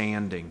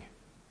understanding.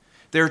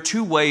 There are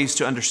two ways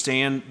to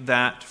understand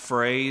that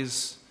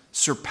phrase,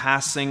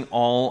 surpassing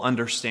all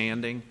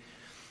understanding.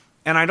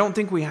 And I don't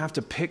think we have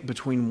to pick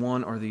between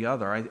one or the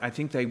other. I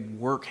think they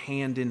work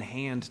hand in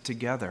hand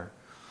together.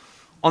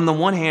 On the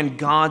one hand,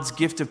 God's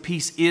gift of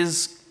peace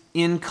is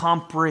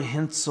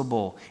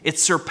incomprehensible. It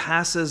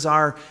surpasses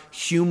our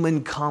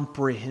human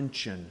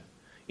comprehension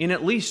in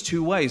at least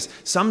two ways.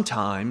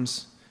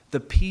 Sometimes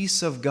the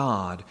peace of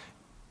God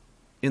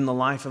in the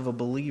life of a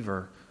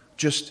believer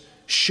just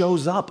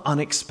shows up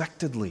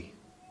unexpectedly.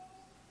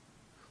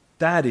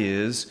 That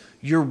is,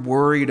 you're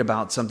worried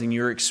about something,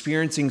 you're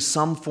experiencing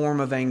some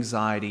form of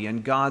anxiety,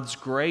 and God's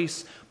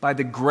grace, by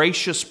the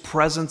gracious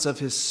presence of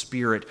his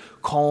Spirit,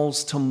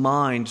 calls to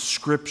mind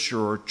Scripture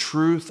or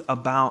truth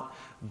about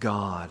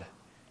God.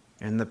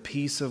 And the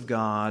peace of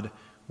God,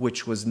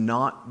 which was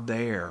not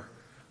there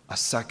a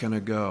second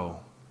ago,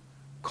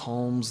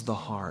 calms the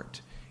heart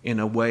in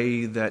a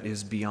way that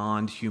is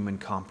beyond human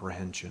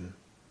comprehension.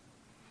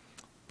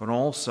 But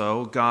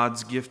also,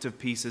 God's gift of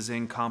peace is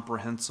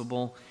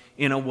incomprehensible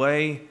in a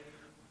way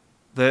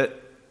that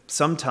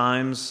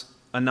sometimes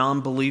a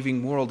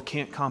non-believing world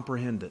can't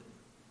comprehend it.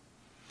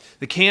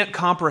 They can't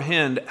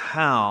comprehend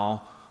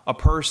how a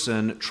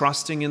person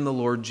trusting in the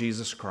Lord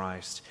Jesus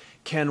Christ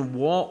can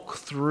walk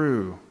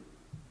through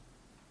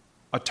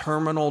a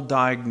terminal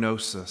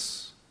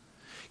diagnosis,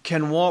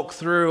 can walk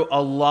through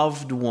a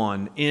loved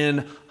one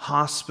in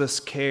hospice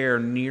care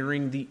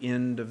nearing the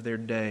end of their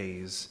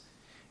days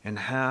and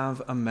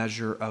have a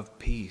measure of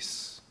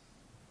peace.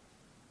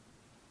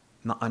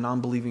 A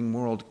non-believing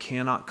world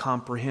cannot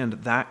comprehend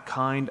that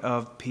kind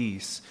of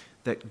peace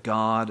that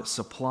God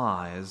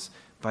supplies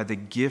by the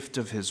gift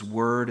of his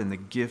word and the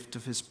gift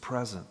of his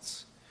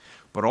presence.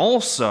 But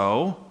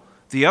also,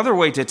 the other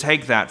way to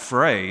take that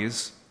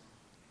phrase,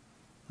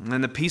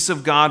 and the peace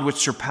of God which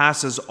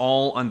surpasses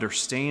all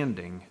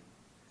understanding.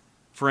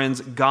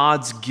 Friends,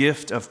 God's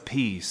gift of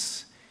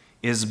peace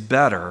is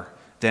better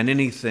than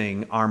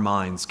anything our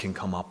minds can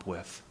come up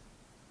with.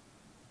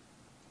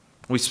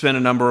 We spent a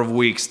number of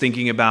weeks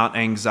thinking about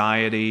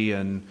anxiety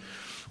and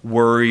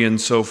worry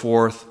and so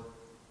forth.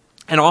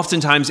 And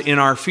oftentimes in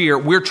our fear,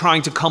 we're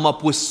trying to come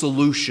up with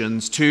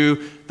solutions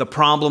to the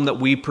problem that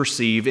we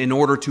perceive in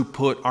order to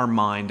put our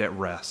mind at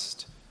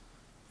rest.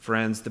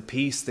 Friends, the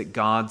peace that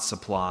God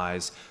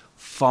supplies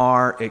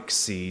far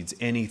exceeds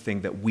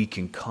anything that we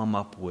can come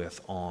up with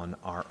on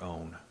our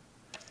own.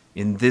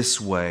 In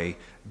this way,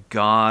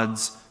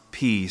 God's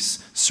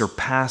peace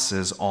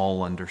surpasses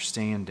all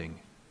understanding.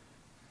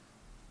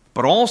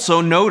 But also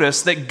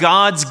notice that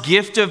God's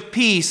gift of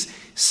peace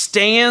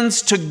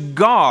stands to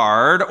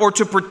guard or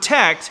to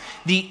protect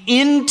the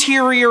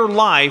interior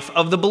life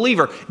of the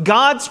believer.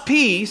 God's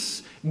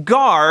peace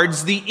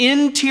guards the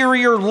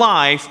interior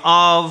life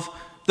of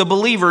the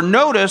believer.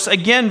 Notice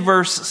again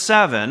verse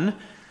 7,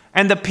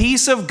 and the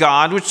peace of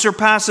God, which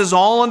surpasses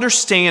all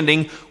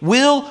understanding,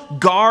 will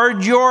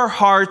guard your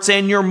hearts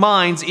and your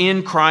minds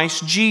in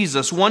Christ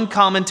Jesus. One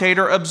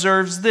commentator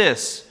observes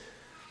this: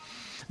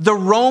 the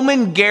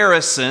Roman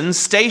garrison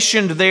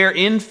stationed there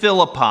in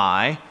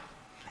Philippi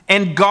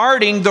and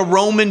guarding the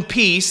Roman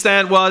peace,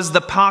 that was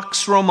the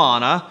Pax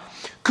Romana,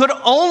 could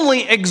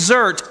only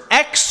exert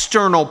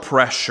external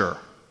pressure.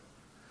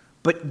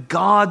 But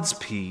God's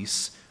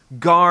peace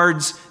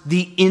guards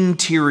the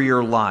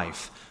interior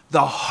life,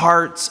 the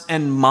hearts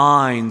and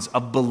minds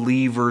of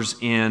believers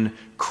in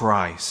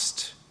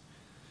Christ.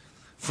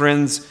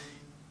 Friends,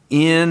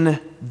 in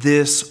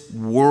this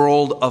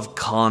world of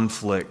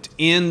conflict,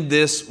 in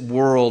this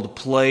world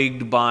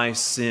plagued by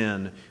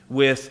sin,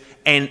 with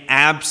an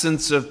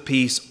absence of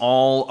peace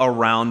all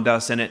around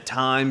us and at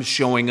times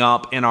showing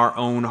up in our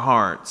own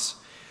hearts,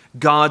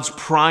 God's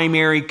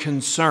primary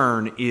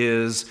concern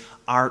is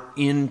our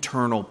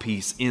internal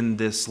peace in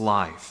this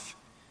life.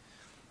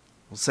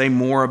 We'll say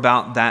more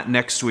about that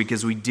next week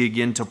as we dig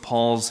into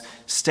Paul's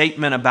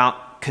statement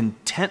about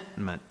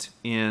contentment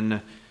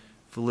in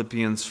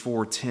Philippians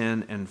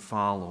 4:10 and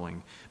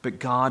following. But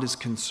God is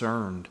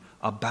concerned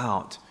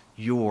about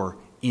your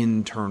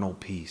internal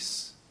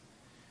peace.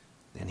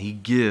 And He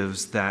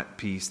gives that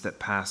peace that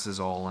passes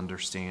all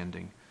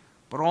understanding.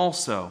 But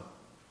also,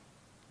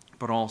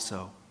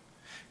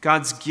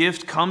 God's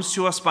gift comes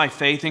to us by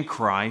faith in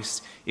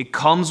Christ. It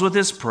comes with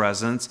His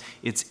presence.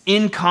 It's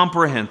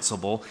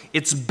incomprehensible.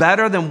 It's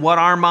better than what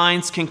our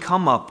minds can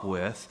come up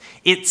with.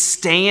 It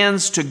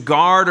stands to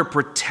guard or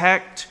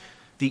protect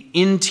the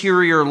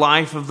interior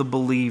life of the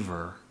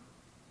believer.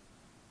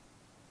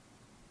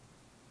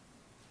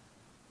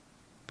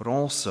 But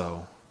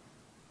also,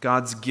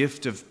 God's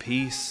gift of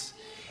peace,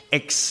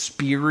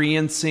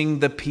 experiencing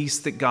the peace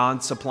that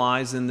God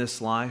supplies in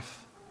this life,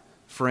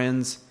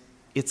 friends,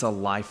 it's a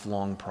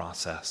lifelong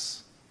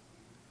process.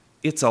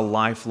 It's a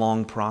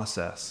lifelong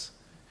process.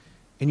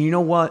 And you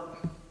know what?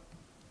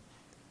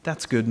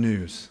 That's good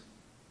news.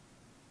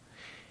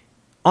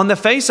 On the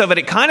face of it,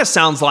 it kind of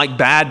sounds like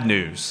bad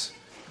news.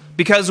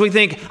 Because we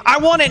think, I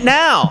want it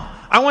now.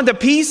 I want the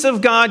peace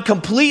of God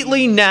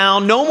completely now.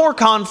 No more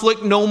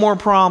conflict, no more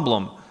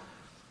problem.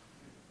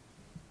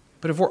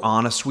 But if we're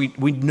honest,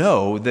 we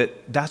know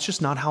that that's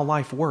just not how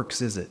life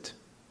works, is it?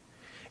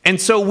 And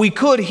so we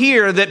could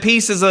hear that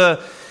peace is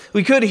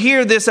we could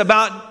hear this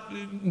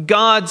about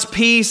God's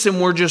peace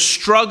and we're just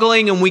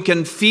struggling and we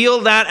can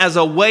feel that as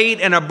a weight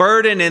and a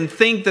burden and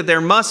think that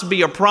there must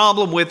be a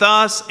problem with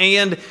us.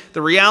 And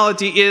the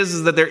reality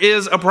is that there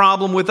is a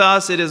problem with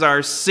us. It is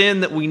our sin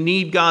that we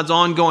need God's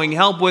ongoing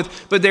help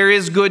with. But there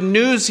is good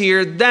news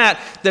here that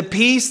the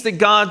peace that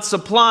God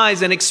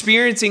supplies and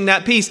experiencing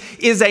that peace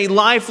is a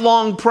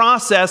lifelong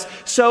process.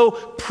 So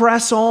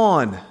press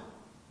on.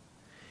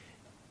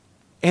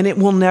 And it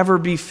will never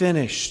be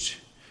finished.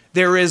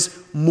 There is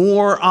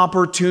more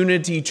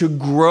opportunity to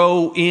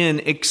grow in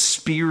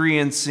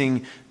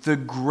experiencing the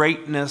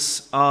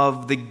greatness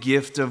of the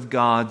gift of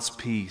God's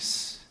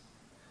peace.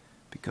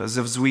 Because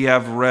as we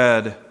have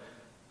read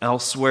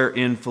elsewhere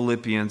in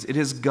Philippians, it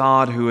is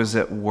God who is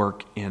at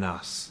work in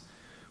us,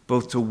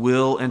 both to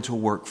will and to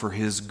work for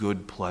His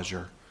good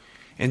pleasure.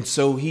 And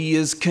so He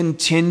is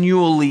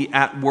continually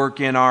at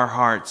work in our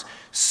hearts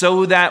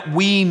so that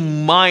we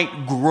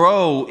might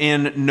grow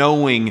in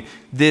knowing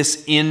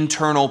this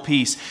internal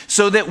peace,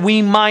 so that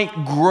we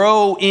might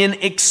grow in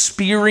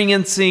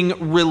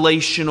experiencing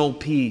relational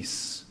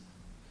peace,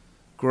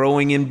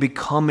 growing in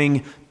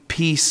becoming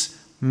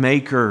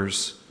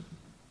peacemakers.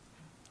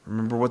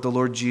 Remember what the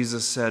Lord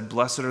Jesus said,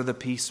 "Blessed are the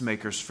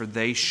peacemakers, for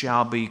they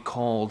shall be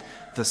called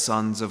the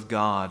sons of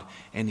God."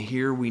 And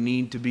here we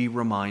need to be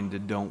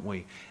reminded, don't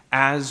we?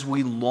 As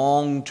we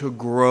long to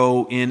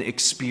grow in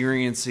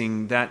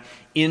experiencing that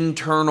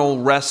internal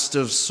rest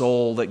of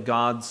soul that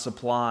God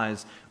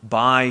supplies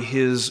by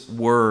His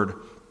Word,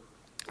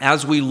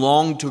 as we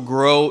long to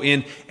grow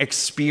in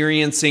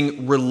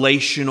experiencing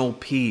relational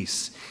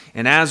peace,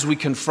 and as we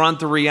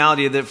confront the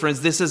reality that, friends,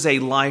 this is a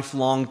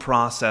lifelong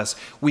process,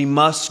 we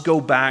must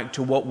go back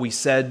to what we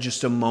said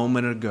just a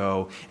moment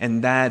ago,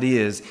 and that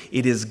is,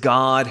 it is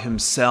God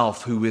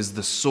Himself who is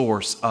the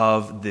source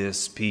of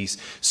this peace,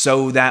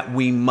 so that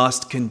we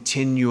must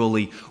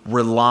continually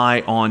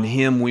rely on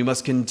Him. We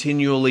must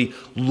continually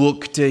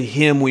look to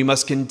Him. We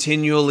must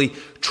continually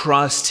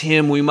trust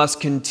Him. We must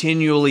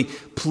continually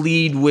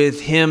plead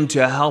with Him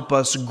to help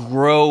us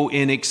grow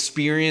in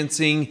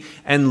experiencing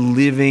and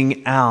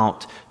living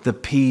out the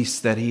peace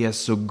that He has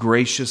so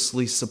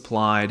graciously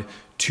supplied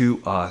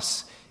to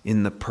us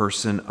in the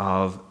person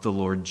of the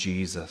Lord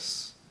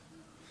Jesus.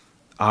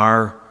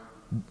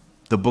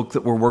 The book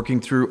that we're working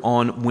through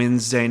on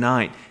Wednesday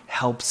night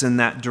helps in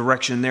that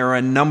direction. There are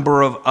a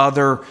number of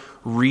other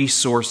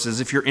resources.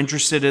 If you're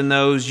interested in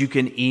those, you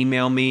can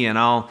email me and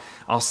I'll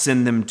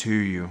send them to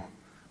you.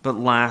 But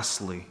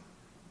lastly,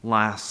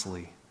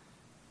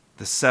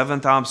 the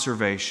seventh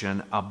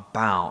observation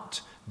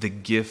about the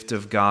gift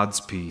of God's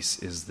peace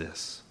is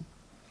this: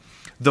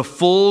 the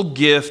full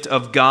gift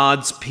of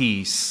God's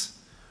peace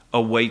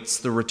awaits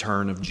the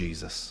return of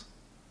Jesus.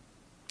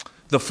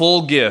 The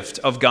full gift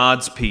of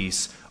God's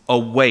peace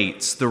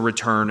awaits the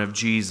return of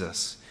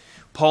Jesus.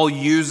 Paul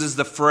uses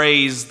the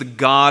phrase, the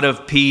God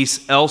of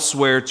peace,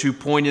 elsewhere to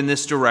point in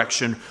this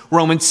direction.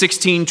 Romans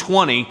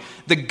 16:20,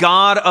 the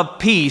God of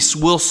peace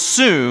will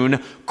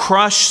soon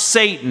crush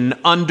Satan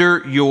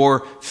under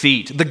your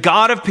feet. The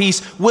God of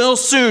peace will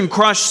soon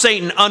crush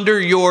Satan under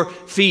your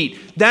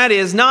feet. That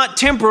is not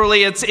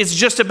temporarily, it's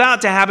just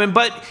about to happen,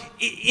 but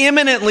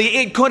imminently,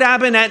 it could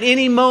happen at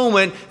any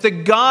moment. The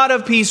God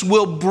of peace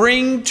will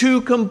bring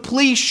to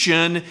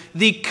completion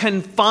the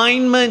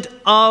confinement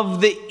of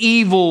the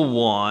evil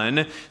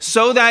one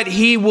so that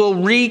he will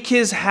wreak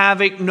his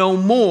havoc no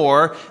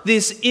more.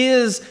 This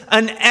is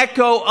an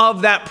echo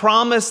of that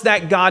promise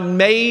that God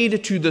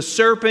made to the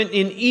serpent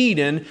in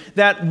Eden,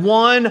 that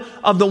one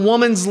of the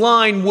woman's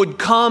line would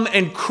come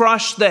and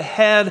crush the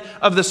head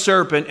of the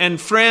serpent. And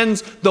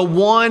friends, the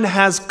one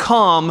has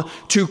come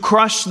to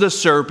crush the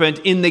serpent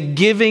in the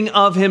giving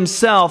of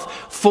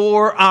himself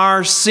for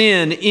our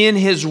sin in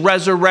his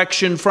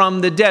resurrection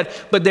from the dead.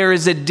 But there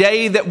is a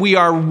day that we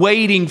are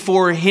waiting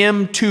for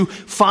him to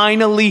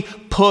finally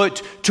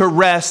put to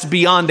rest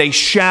beyond a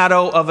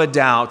shadow of a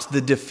doubt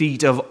the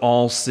defeat of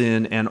all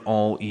sin and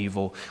all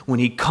evil, when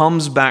he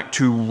comes back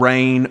to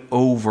reign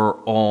over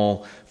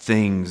all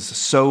things,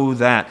 so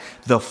that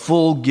the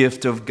full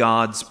gift of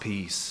God's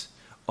peace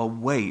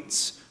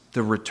awaits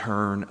the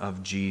return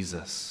of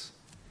Jesus.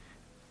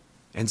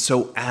 And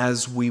so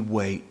as we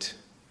wait,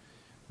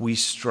 we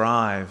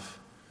strive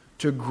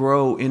to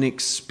grow in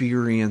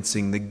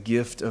experiencing the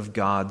gift of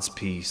God's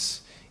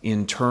peace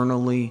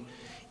internally,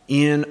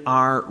 in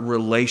our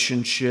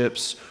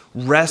relationships,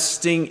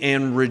 resting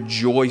and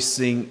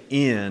rejoicing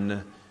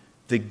in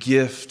the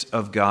gift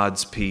of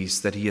God's peace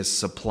that he has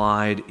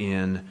supplied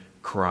in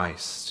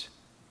Christ.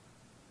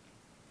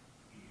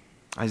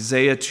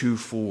 Isaiah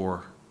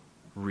 2:4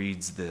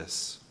 reads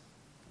this: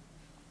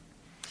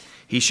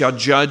 He shall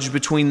judge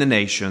between the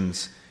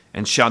nations,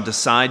 and shall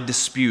decide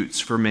disputes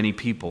for many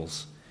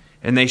peoples.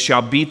 And they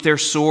shall beat their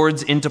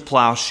swords into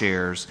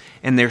plowshares,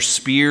 and their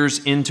spears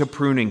into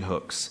pruning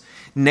hooks.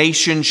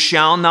 Nation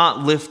shall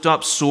not lift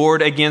up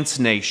sword against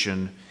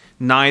nation,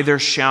 neither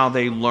shall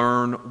they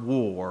learn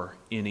war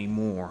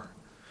anymore.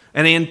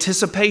 An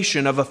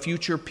anticipation of a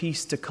future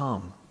peace to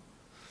come.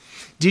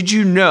 Did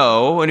you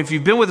know, and if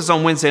you've been with us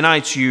on Wednesday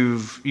nights,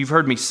 you've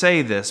heard me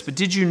say this, but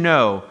did you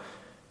know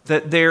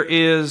that there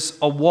is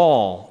a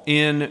wall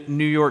in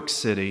New York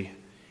City,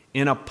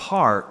 in a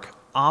park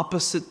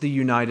opposite the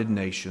United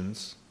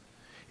Nations?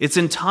 It's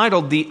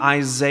entitled the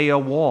Isaiah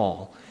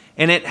Wall,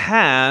 and it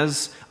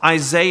has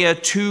Isaiah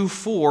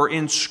 2:4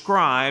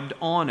 inscribed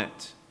on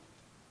it.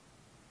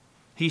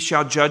 He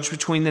shall judge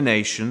between the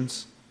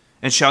nations,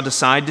 and shall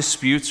decide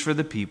disputes for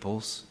the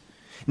peoples.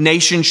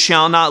 Nation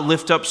shall not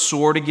lift up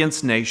sword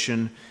against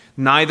nation,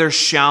 neither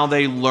shall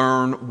they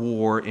learn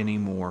war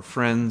anymore.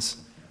 Friends,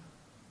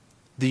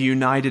 the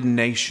United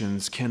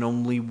Nations can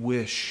only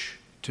wish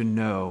to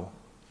know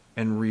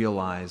and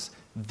realize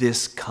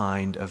this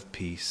kind of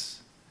peace.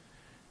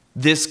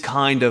 This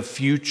kind of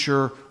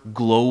future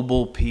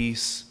global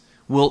peace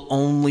will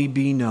only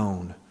be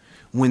known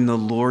when the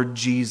Lord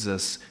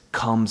Jesus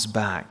comes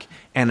back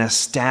and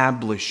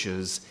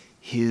establishes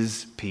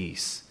his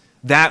peace.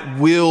 That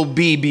will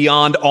be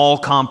beyond all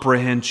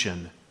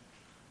comprehension.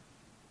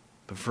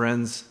 But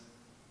friends,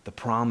 the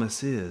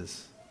promise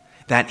is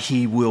that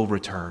he will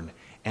return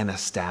and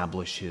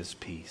establish his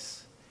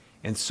peace.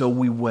 And so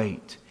we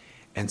wait,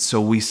 and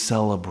so we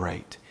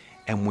celebrate,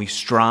 and we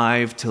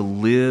strive to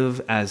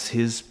live as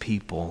his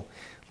people,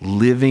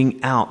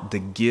 living out the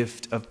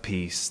gift of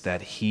peace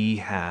that he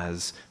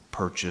has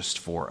purchased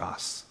for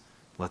us.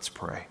 Let's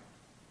pray.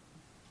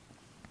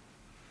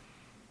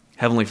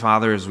 Heavenly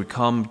Father, as we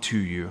come to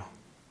you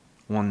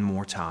one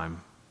more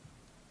time,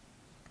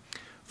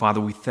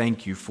 Father, we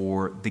thank you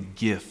for the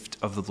gift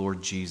of the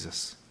Lord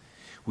Jesus.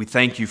 We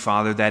thank you,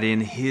 Father, that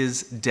in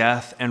his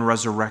death and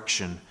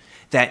resurrection,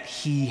 that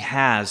he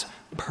has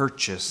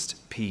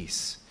purchased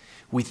peace.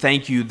 We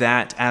thank you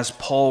that, as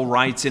Paul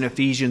writes in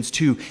Ephesians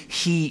 2,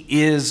 he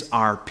is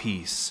our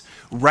peace,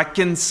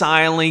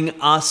 reconciling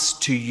us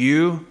to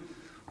you,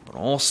 but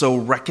also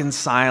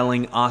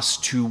reconciling us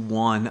to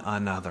one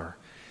another.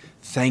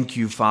 Thank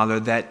you, Father,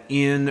 that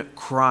in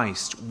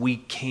Christ we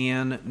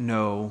can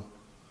know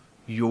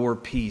your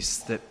peace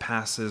that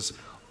passes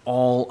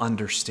all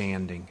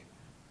understanding.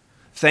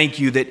 Thank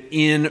you that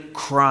in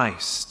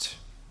Christ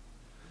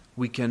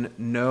we can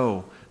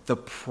know the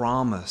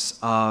promise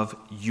of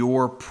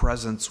your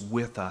presence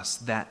with us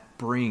that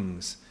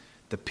brings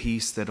the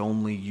peace that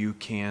only you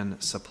can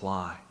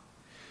supply.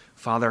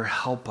 Father,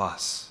 help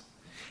us.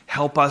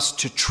 Help us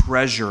to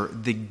treasure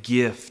the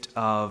gift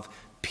of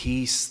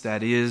peace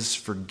that is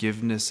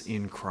forgiveness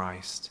in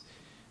Christ.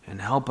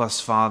 And help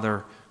us,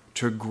 Father,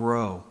 to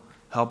grow.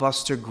 Help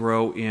us to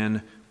grow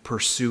in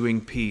pursuing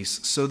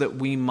peace so that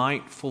we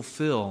might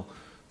fulfill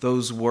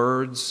those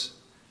words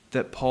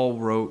that Paul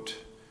wrote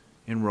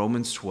in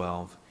Romans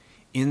 12.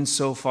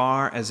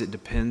 Insofar as it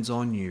depends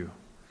on you,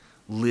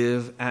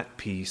 live at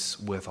peace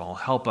with all.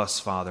 Help us,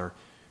 Father,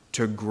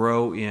 to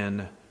grow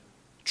in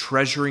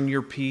treasuring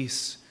your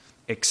peace,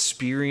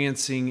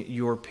 experiencing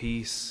your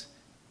peace,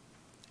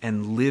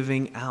 and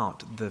living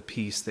out the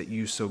peace that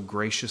you so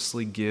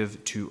graciously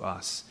give to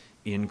us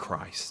in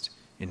Christ.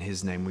 In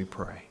his name we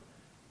pray.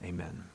 Amen.